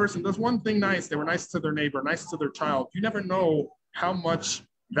one person does one thing nice, they were nice to their neighbor, nice to their child, you never know how much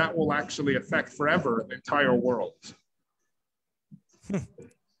that will actually affect forever the entire world.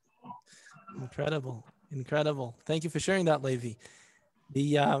 Incredible. Incredible. Thank you for sharing that, Levi.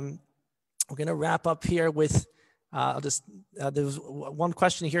 We're going to wrap up here with, there's one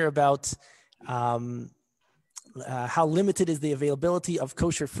question here about how limited is the availability of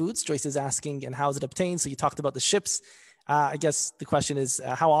kosher foods? Joyce is asking, and how is it obtained? So you talked about the ships. I guess the question is,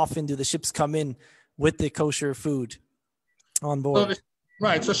 how often do the ships come in with the kosher food on board?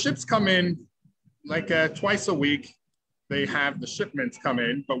 So ships come in like twice a week. They have the shipments come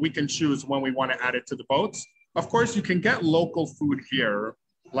in, but we can choose when we want to add it to the boats. Of course, you can get local food here,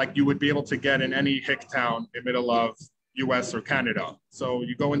 like you would be able to get in any hick town in the middle of US or Canada. So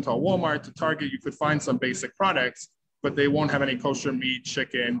you go into a Walmart, to Target, you could find some basic products, but they won't have any kosher meat,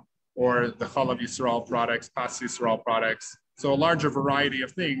 chicken, or the Chalav Yisrael products, Pas Yisrael products. So a larger variety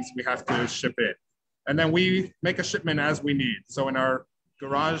of things we have to ship in. And then we make a shipment as we need. So in our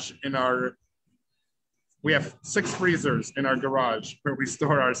garage, we have 6 freezers in our garage where we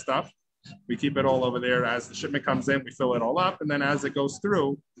store our stuff. We keep it all over there. As the shipment comes in, we fill it all up. And then as it goes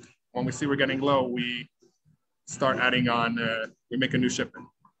through, when we see we're getting low, we start adding on, we make a new shipment.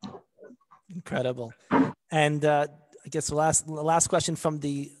 Incredible. And I guess the last question from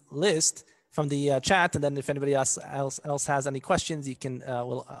the list, from the chat, and then if anybody else has any questions, you can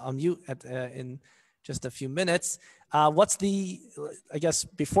we'll unmute in just a few minutes. What's I guess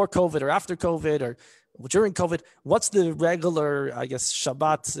before COVID or after COVID or during COVID, what's the regular, I guess,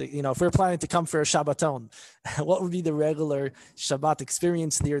 Shabbat, if we're planning to come for a Shabbaton, what would be the regular Shabbat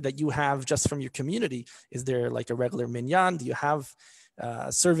experience there that you have just from your community? Is there like a regular minyan? Do you have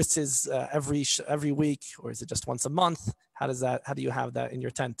services every week, or is it just once a month? How do you have that in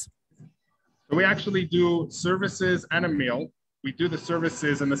your tent? We actually do services and a meal. We do the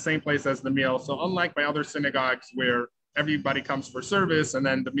services in the same place as the meal. So unlike my other synagogues where everybody comes for service and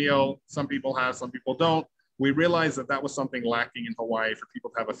then the meal, some people have, some people don't, we realized that was something lacking in Hawaii for people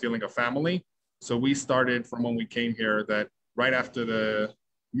to have a feeling of family. So we started from when we came here that right after the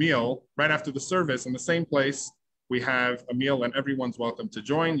meal, right after the service in the same place, we have a meal and everyone's welcome to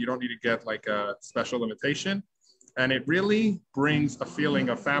join. You don't need to get like a special invitation. And it really brings a feeling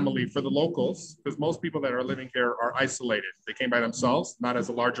of family for the locals, because most people that are living here are isolated. They came by themselves, not as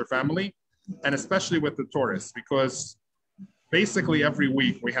a larger family, and especially with the tourists, because basically every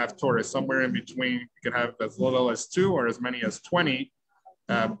week we have tourists somewhere in between. You could have as little as 2 or as many as 20.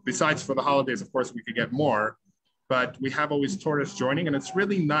 Besides for the holidays, of course, we could get more, but we have always tourists joining. And it's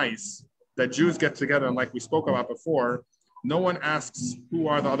really nice that Jews get together. And like we spoke about before, no one asks who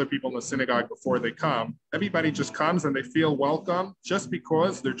are the other people in the synagogue before they come. Everybody just comes and they feel welcome just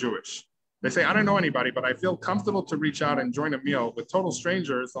because they're Jewish. They say, I don't know anybody, but I feel comfortable to reach out and join a meal with total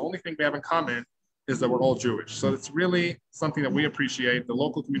strangers. The only thing we have in common is that we're all Jewish. So it's really something that we appreciate. The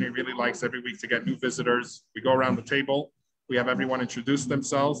local community really likes every week to get new visitors. We go around the table. We have everyone introduce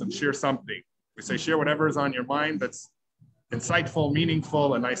themselves and share something. We say, share whatever is on your mind that's insightful,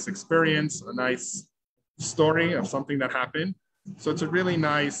 meaningful, a nice experience, a nice story of something that happened. So it's a really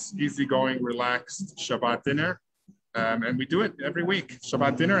nice, easygoing, relaxed Shabbat dinner. And we do it every week,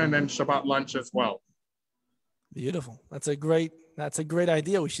 Shabbat dinner and then Shabbat lunch as well. Beautiful. That's a great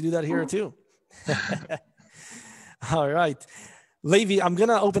idea. We should do that here too. All right. Levi, I'm going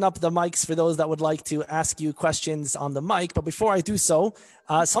to open up the mics for those that would like to ask you questions on the mic. But before I do so,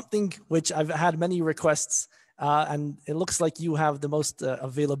 something which I've had many requests and it looks like you have the most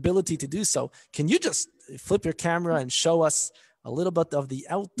availability to do so. Can you just flip your camera and show us a little bit of the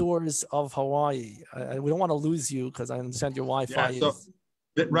outdoors of Hawaii? We don't want to lose you because I understand your Wi-Fi is...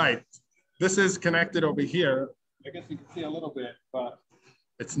 Right. This is connected over here. I guess you can see a little bit, but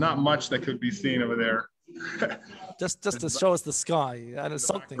it's not much that could be seen over there. just to show us the sky and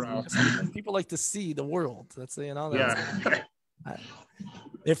something. People like to see the world. That's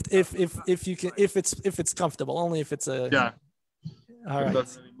if you can, if it's comfortable, only if it's a All right. It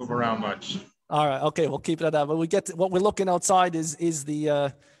doesn't really move around much. All right. Okay. We'll keep it at that. But what we're looking outside is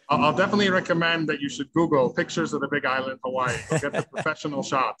the. I'll definitely recommend that you should Google pictures of the Big Island, Hawaii. Get the professional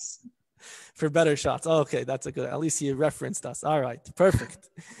shots. For better shots. Okay, that's a good. At least you referenced us. All right, perfect.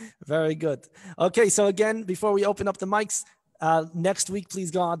 Very good. Okay, so again, before we open up the mics, next week,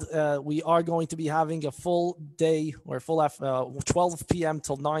 please God, we are going to be having a full day or full 12 p.m.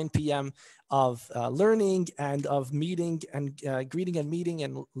 till 9 p.m. of learning and of meeting and greeting and meeting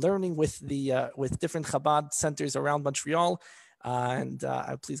and learning with the with different Chabad centers around Montreal, and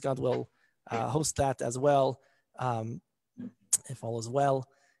please God will host that as well, if all is well.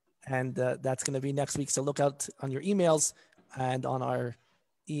 And that's going to be next week. So look out on your emails and on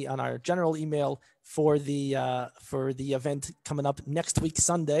our general email for the event coming up next week,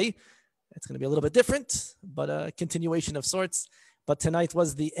 Sunday. It's going to be a little bit different, but a continuation of sorts. But tonight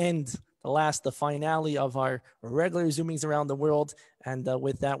was the end, the finale of our regular Zoomings around the world. And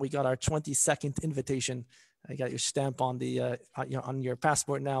with that, we got our 22nd invitation. I got your stamp on on your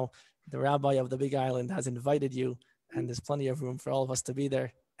passport now. The rabbi of the Big Island has invited you, and there's plenty of room for all of us to be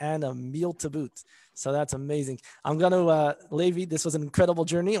there. And a meal to boot. So that's amazing. I'm going to, Levi, this was an incredible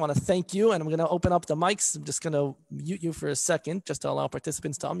journey. I want to thank you, and I'm going to open up the mics. I'm just going to mute you for a second, just to allow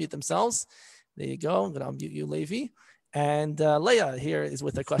participants to unmute themselves. There you go. I'm going to unmute you, Levi. And Leah here is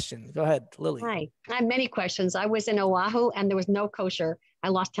with a question. Go ahead, Lily. Hi. I have many questions. I was in Oahu, and there was no kosher. I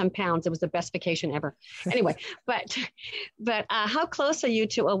lost 10 pounds. It was the best vacation ever. Anyway, but how close are you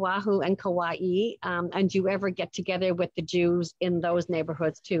to Oahu and Kauai? And do you ever get together with the Jews in those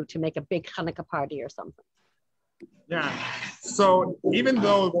neighborhoods too, to make a big Hanukkah party or something? Yeah. So even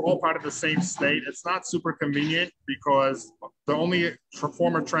though we're all part of the same state, it's not super convenient because the only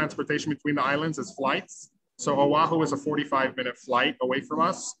form of transportation between the islands is flights. So Oahu is a 45-minute flight away from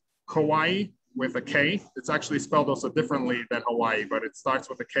us. Kauai, with a K. It's actually spelled also differently than Hawaii, but it starts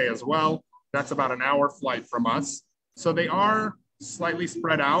with a K as well. That's about an hour flight from us. So they are slightly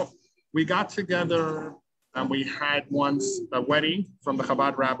spread out. We got together And we had once a wedding from the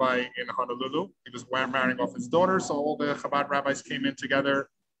Chabad rabbi in Honolulu. He was marrying off his daughter, so all the Chabad rabbis came in together.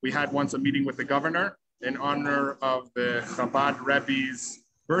 We had once a meeting with the governor in honor of the Chabad Rebbe's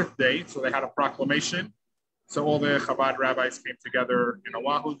birthday. So they had a proclamation. So all the Chabad rabbis came together in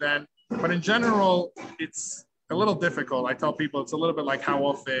Oahu then. But in general, it's a little difficult. I tell people it's a little bit like how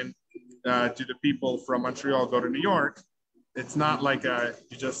often do the people from Montreal go to New York. It's not like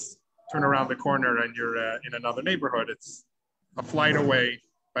you just turn around the corner and you're in another neighborhood. It's a flight away,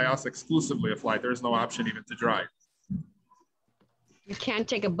 by us exclusively a flight. There's no option even to drive. You can't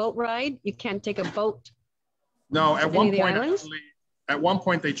take a boat ride? You can't take a boat? No, at one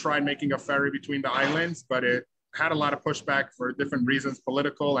point they tried making a ferry between the islands, but it had a lot of pushback for different reasons,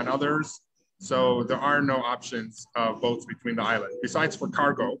 political and others. So there are no options of boats between the islands. Besides for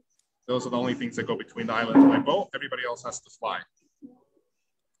cargo, those are the only things that go between the islands by boat. Everybody else has to fly.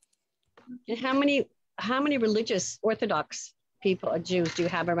 And how many religious Orthodox people, Jews, do you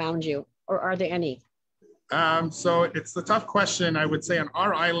have around you, or are there any? So it's a tough question. I would say on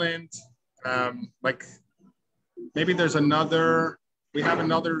our island, like maybe there's we have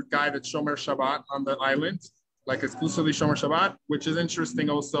another guy that's Shomer Shabbat on the island, like exclusively Shomer Shabbat, which is interesting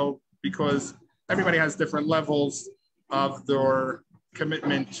also because everybody has different levels of their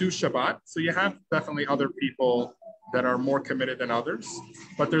commitment to Shabbat. So you have definitely other people that are more committed than others,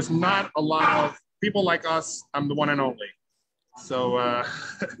 but there's not a lot of people like us. I'm the one and only. So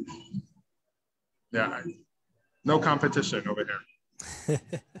yeah, no competition over here.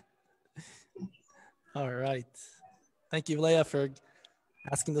 All right. Thank you, Leah, for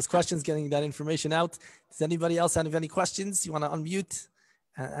asking those questions, getting that information out. Does anybody else have any questions? You want to unmute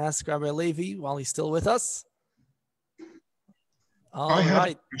and ask Rabbi Levi while he's still with us? All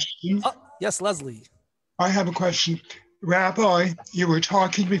right. Oh, yes, Leslie. I have a question. Rabbi, you were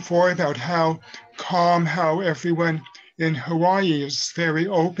talking before about how calm, how everyone in Hawaii is very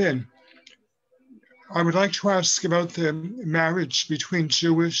open. I would like to ask about the marriage between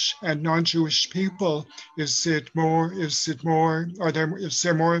Jewish and non-Jewish people. Is there more of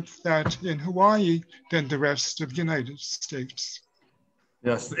that in Hawaii than the rest of the United States?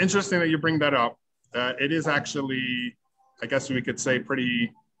 Yes, interesting that you bring that up. It is actually, I guess we could say,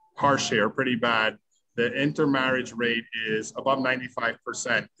 pretty harsh here, pretty bad. The intermarriage rate is above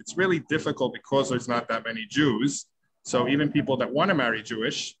 95%. It's really difficult because there's not that many Jews. So even people that want to marry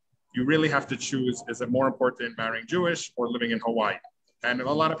Jewish, you really have to choose, is it more important marrying Jewish or living in Hawaii? And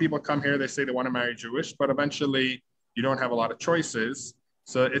a lot of people come here, they say they want to marry Jewish, but eventually you don't have a lot of choices.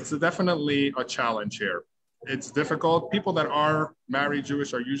 So it's definitely a challenge here. It's difficult. People that are married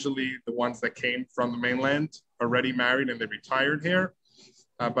Jewish are usually the ones that came from the mainland, already married, and they retired here.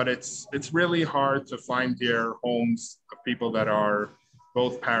 But it's really hard to find here homes of people that are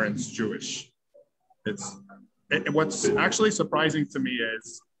both parents Jewish. What's actually surprising to me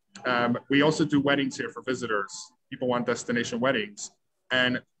is we also do weddings here for visitors. People want destination weddings.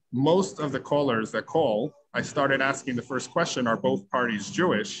 And most of the callers that call, I started asking the first question, are both parties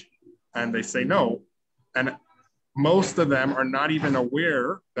Jewish? And they say no. And most of them are not even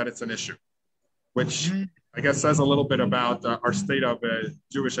aware that it's an issue, which I guess says a little bit about our state of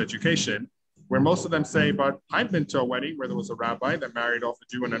Jewish education, where most of them say, but I've been to a wedding where there was a rabbi that married off a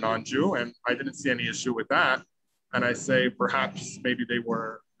Jew and a non-Jew, and I didn't see any issue with that. And I say, perhaps maybe they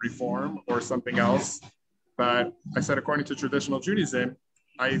were Reform or something else. But I said, according to traditional Judaism,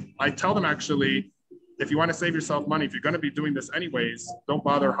 I tell them actually, if you want to save yourself money, if you're going to be doing this anyways, don't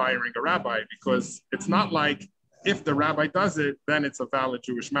bother hiring a rabbi, because it's not like if the rabbi does it, then it's a valid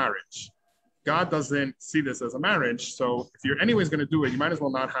Jewish marriage. God doesn't see this as a marriage. So if you're anyways going to do it, you might as well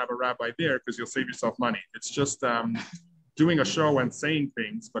not have a rabbi there because you'll save yourself money. It's just doing a show and saying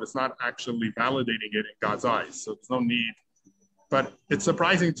things, but it's not actually validating it in God's eyes. So there's no need. But it's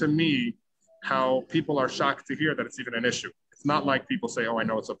surprising to me how people are shocked to hear that it's even an issue. It's not like people say, oh, I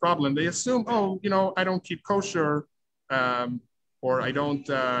know it's a problem. They assume, oh, I don't keep kosher, or I don't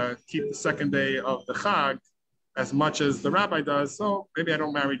keep the second day of the Chag as much as the rabbi does. So maybe I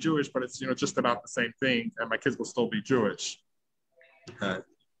don't marry Jewish, but it's just about the same thing, and my kids will still be Jewish.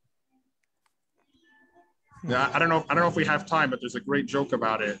 Yeah, I don't know if we have time, but there's a great joke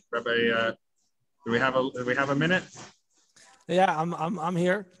about it. Rabbi, do we have a minute? Yeah, I'm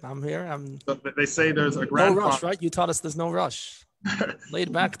here. So they say there's a grandfather. No rush, right? You taught us there's no rush.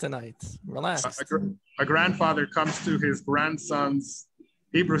 Laid back tonight. Relax. A grandfather comes to his grandson's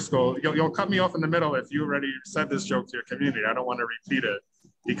Hebrew school. You'll cut me off in the middle if you already said this joke to your community. I don't want to repeat it.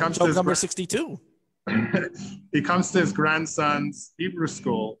 He comes joke to number 62. He comes to his grandson's Hebrew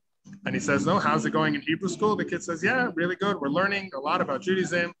school, and he says, "No, how's it going in Hebrew school?" The kid says, "Yeah, really good. We're learning a lot about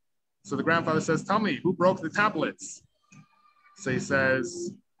Judaism." So the grandfather says, tell me, who broke the tablets? So he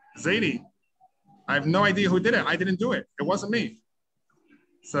says, Zaidi, I have no idea who did it. I didn't do it. It wasn't me.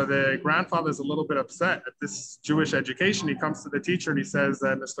 So the grandfather's a little bit upset at this Jewish education. He comes to the teacher and he says,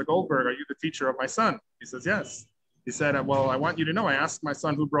 Mr. Goldberg, are you the teacher of my son? He says, yes. He said, well, I want you to know, I asked my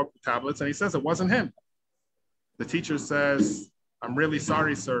son who broke the tablets, and he says it wasn't him. The teacher says, I'm really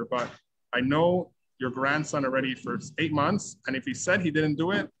sorry, sir, but I know your grandson already for 8 months, and if he said he didn't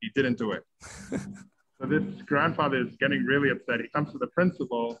do it, he didn't do it. So this grandfather is getting really upset. He comes to the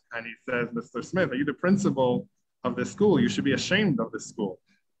principal and he says, Mr. Smith, are you the principal of this school? You should be ashamed of this school.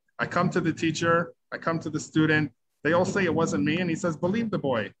 I come to the teacher, I come to the student, they all say it wasn't me, and he says, believe the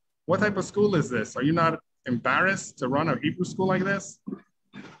boy. What type of school is this? Are you not embarrassed to run a Hebrew school like this?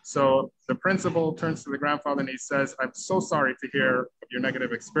 So the principal turns to the grandfather and he says, I'm so sorry to hear of your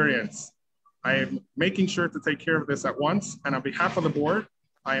negative experience. I am making sure to take care of this at once. And on behalf of the board,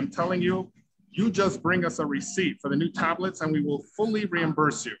 I am telling you, you just bring us a receipt for the new tablets and we will fully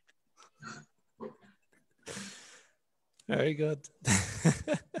reimburse you. Very good.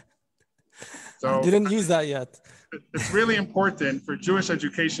 So I didn't use that yet. It's really important for Jewish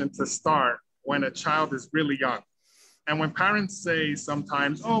education to start when a child is really young. And when parents say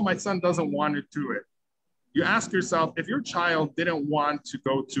sometimes, oh, my son doesn't want to do it, you ask yourself, if your child didn't want to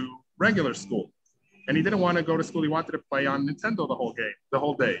go to regular school and he didn't want to go to school, he wanted to play on Nintendo the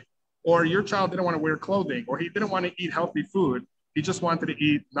whole day, or your child didn't want to wear clothing, or he didn't want to eat healthy food, he just wanted to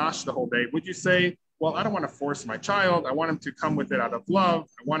eat nash the whole day, would you say, well, I don't want to force my child. I want him to come with it out of love.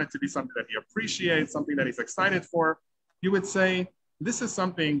 I want it to be something that he appreciates, something that he's excited for. You would say, this is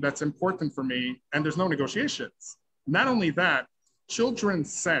something that's important for me, and there's no negotiations. Not only that, children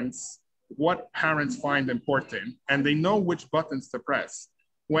sense what parents find important, and they know which buttons to press.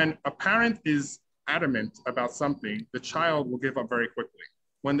 When a parent is adamant about something, the child will give up very quickly.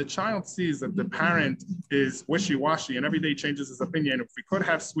 When the child sees that the parent is wishy-washy and every day changes his opinion, if we could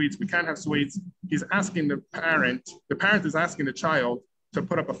have sweets, we can't have sweets, he's asking the parent is asking the child to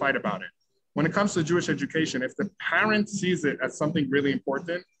put up a fight about it. When it comes to Jewish education, if the parent sees it as something really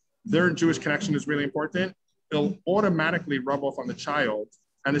important, their Jewish connection is really important, it'll automatically rub off on the child,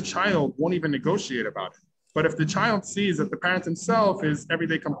 and the child won't even negotiate about it. But if the child sees that the parent himself is every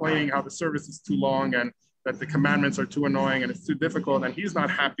day complaining how the service is too long and that the commandments are too annoying and it's too difficult, and he's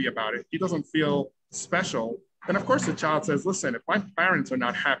not happy about it, he doesn't feel special, then of course the child says, listen, if my parents are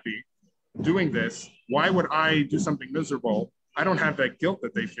not happy doing this, why would I do something miserable? I don't have that guilt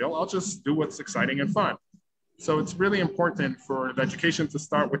that they feel. I'll just do what's exciting and fun. So it's really important for the education to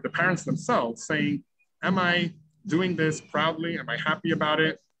start with the parents themselves saying, am I doing this proudly? Am I happy about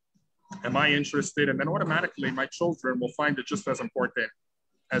it? Am I interested? And then automatically my children will find it just as important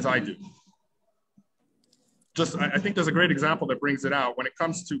as I do. I think there's a great example that brings it out. When it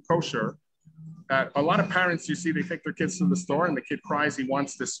comes to kosher, a lot of parents, you see, they take their kids to the store and the kid cries, he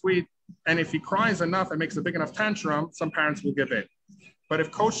wants this sweet. And if he cries enough and makes a big enough tantrum, some parents will give in. But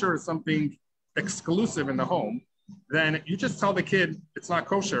if kosher is something exclusive in the home, then you just tell the kid it's not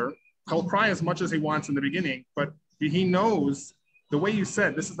kosher. He'll cry as much as he wants in the beginning, but he knows the way you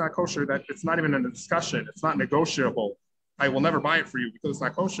said, this is not kosher, that it's not even in a discussion. It's not negotiable. I will never buy it for you because it's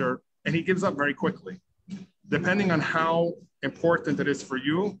not kosher. And he gives up very quickly. Depending on how important it is for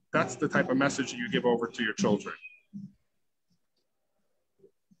you, that's the type of message you give over to your children.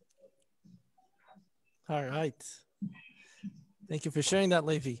 All right. Thank you for sharing that,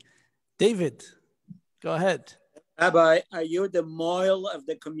 Levi. David, go ahead. Rabbi, are you the moil of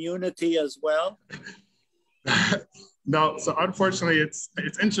the community as well? No, so unfortunately, it's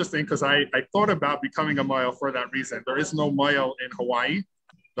interesting because I thought about becoming a moil for that reason. There is no moil in Hawaii.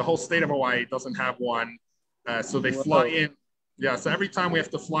 The whole state of Hawaii doesn't have one. So they fly in. Yeah, so every time we have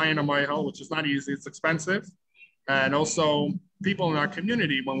to fly in a moil, which is not easy, it's expensive. And also people in our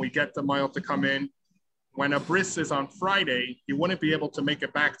community, when we get the moil to come in, when a bris is on Friday, you wouldn't be able to make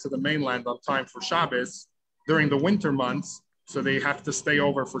it back to the mainland on time for Shabbos during the winter months. So they have to stay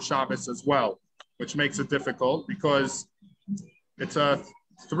over for Shabbos as well, which makes it difficult because it's a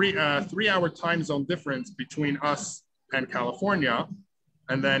three-hour time zone difference between us and California.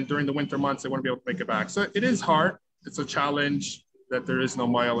 And then during the winter months, they won't be able to make it back. So it is hard. It's a challenge that there is no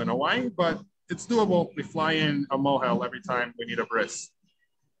moil in Hawaii, but it's doable. We fly in a mohel every time we need a bris.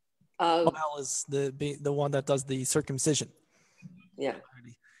 Mohel is the one that does the circumcision. Yeah.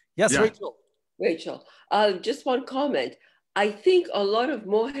 Yes, yeah. Rachel, just one comment. I think a lot of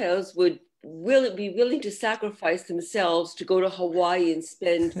mohels would be willing to sacrifice themselves to go to Hawaii and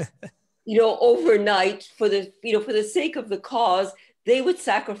spend, overnight for the sake of the cause. They would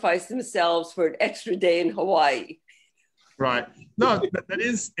sacrifice themselves for an extra day in Hawaii. Right. No, that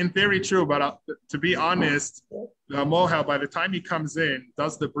is in theory true. But to be honest, Mohel, by the time he comes in,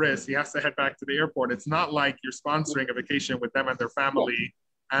 does the bris, he has to head back to the airport. It's not like you're sponsoring a vacation with them and their family,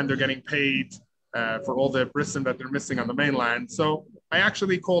 and they're getting paid for all the brisim that they're missing on the mainland. So I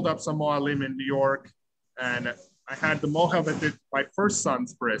actually called up some Moalim in New York, and I had the Mohel that did my first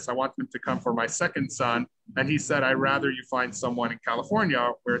son's bris. I wanted him to come for my second son, and he said, I'd rather you find someone in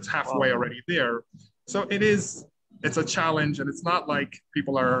California where it's halfway already there. So it's a challenge, and it's not like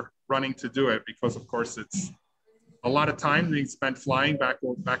people are running to do it because, of course, it's a lot of time being spent flying back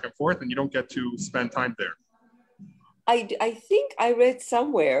and forth, and you don't get to spend time there. I think I read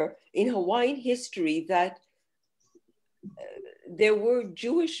somewhere in Hawaiian history that there were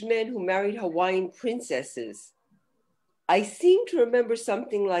Jewish men who married Hawaiian princesses. I seem to remember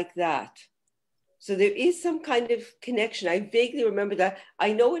something like that. So there is some kind of connection. I vaguely remember that.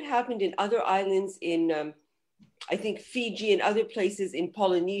 I know it happened in other islands in, I think, Fiji and other places in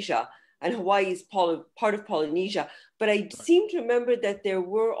Polynesia, and Hawaii is part of Polynesia. But I seem to remember that there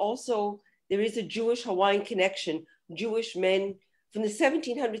is a Jewish-Hawaiian connection, Jewish men from the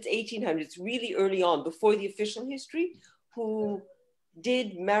 1700s, 1800s, really early on, before the official history, who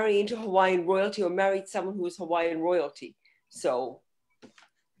did marry into Hawaiian royalty or married someone who was Hawaiian royalty. So,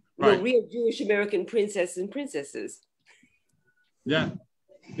 right. Real Jewish American princesses and princesses. Yeah.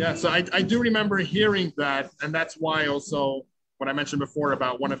 Yeah. So I do remember hearing that. And that's why also what I mentioned before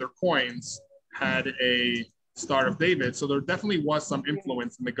about one of their coins had a Star of David. So there definitely was some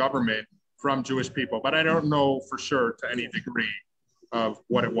influence in the government from Jewish people, but I don't know for sure to any degree of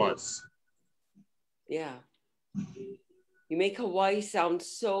what it was. Yeah. You make Hawaii sound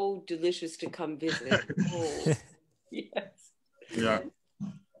so delicious to come visit. Oh, yes. Yeah.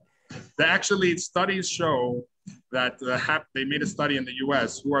 Actually, studies show that they made a study in the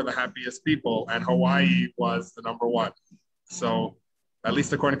US, who are the happiest people, and Hawaii was the number one. So at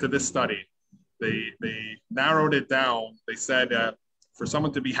least according to this study, they narrowed it down. They said for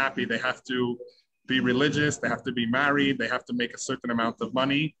someone to be happy, they have to be religious, they have to be married, they have to make a certain amount of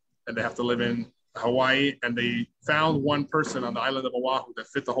money, and they have to live in Hawaii. And they found one person on the island of Oahu that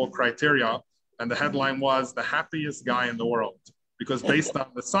fit the whole criteria. And the headline was the happiest guy in the world, because based on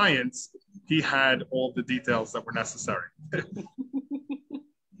the science, he had all the details that were necessary.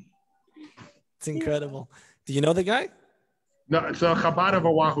 It's incredible. Do you know the guy? No, so Chabad of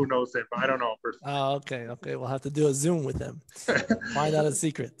Oahu knows him, but I don't know personally. Oh, okay. We'll have to do a Zoom with him. Find out his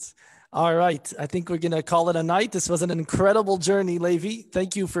secrets. All right. I think we're going to call it a night. This was an incredible journey, Levi.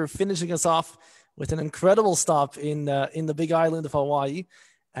 Thank you for finishing us off with an incredible stop in the big island of Hawaii.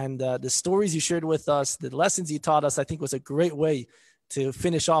 And the stories you shared with us, the lessons you taught us, I think was a great way to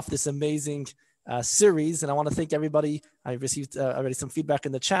finish off this amazing series. And I want to thank everybody. I received already some feedback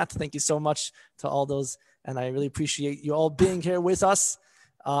in the chat. Thank you so much to all those. And I really appreciate you all being here with us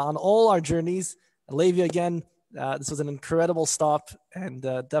on all our journeys. Levi, again, this was an incredible stop. And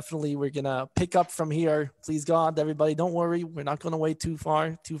definitely we're going to pick up from here. Please God, everybody, don't worry. We're not going to wait too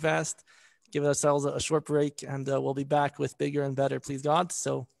fast. Give ourselves a short break, and we'll be back with bigger and better, please God.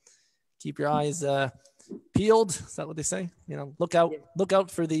 So keep your eyes peeled. Is that what they say? Look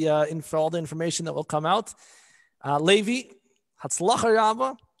out for for all the information that will come out. Levi, hatzlacha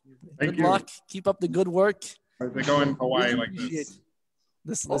rabba. Good luck. Keep up the good work. They go in Hawaii like this.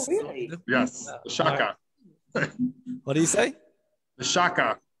 Really? Yes, the shaka. What do you say? The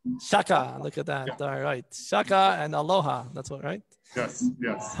shaka. Shaka. Look at that. Yeah. All right. Shaka and aloha. That's what, right? Yes.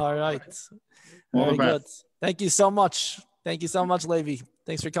 All right. All Very good. Thank you so much. Thank you so much, Levi.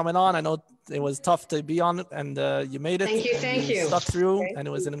 Thanks for coming on. I know it was tough to be on, and you made it. Thank you. Stuck through, and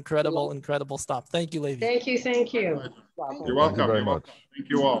it was an incredible stop. Thank you, Levi. Thank you. You're welcome. Thank you very much. Thank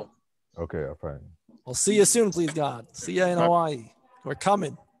you all. Okay, fine. We'll see you soon, please God. See you in Hawaii. We're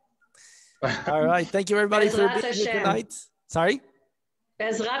coming. All right. Thank you, everybody, for being here tonight. Sorry?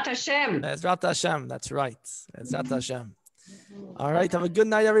 Bezrat Hashem. Bezrat Hashem. That's right. Bezrat Hashem. All right. Have a good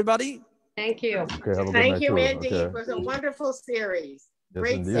night, everybody. Thank you. Okay, have a good Thank night you, too. Mandy. Okay. It was a wonderful series. Yes,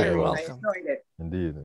 Great indeed. series. I welcome. enjoyed it. Indeed.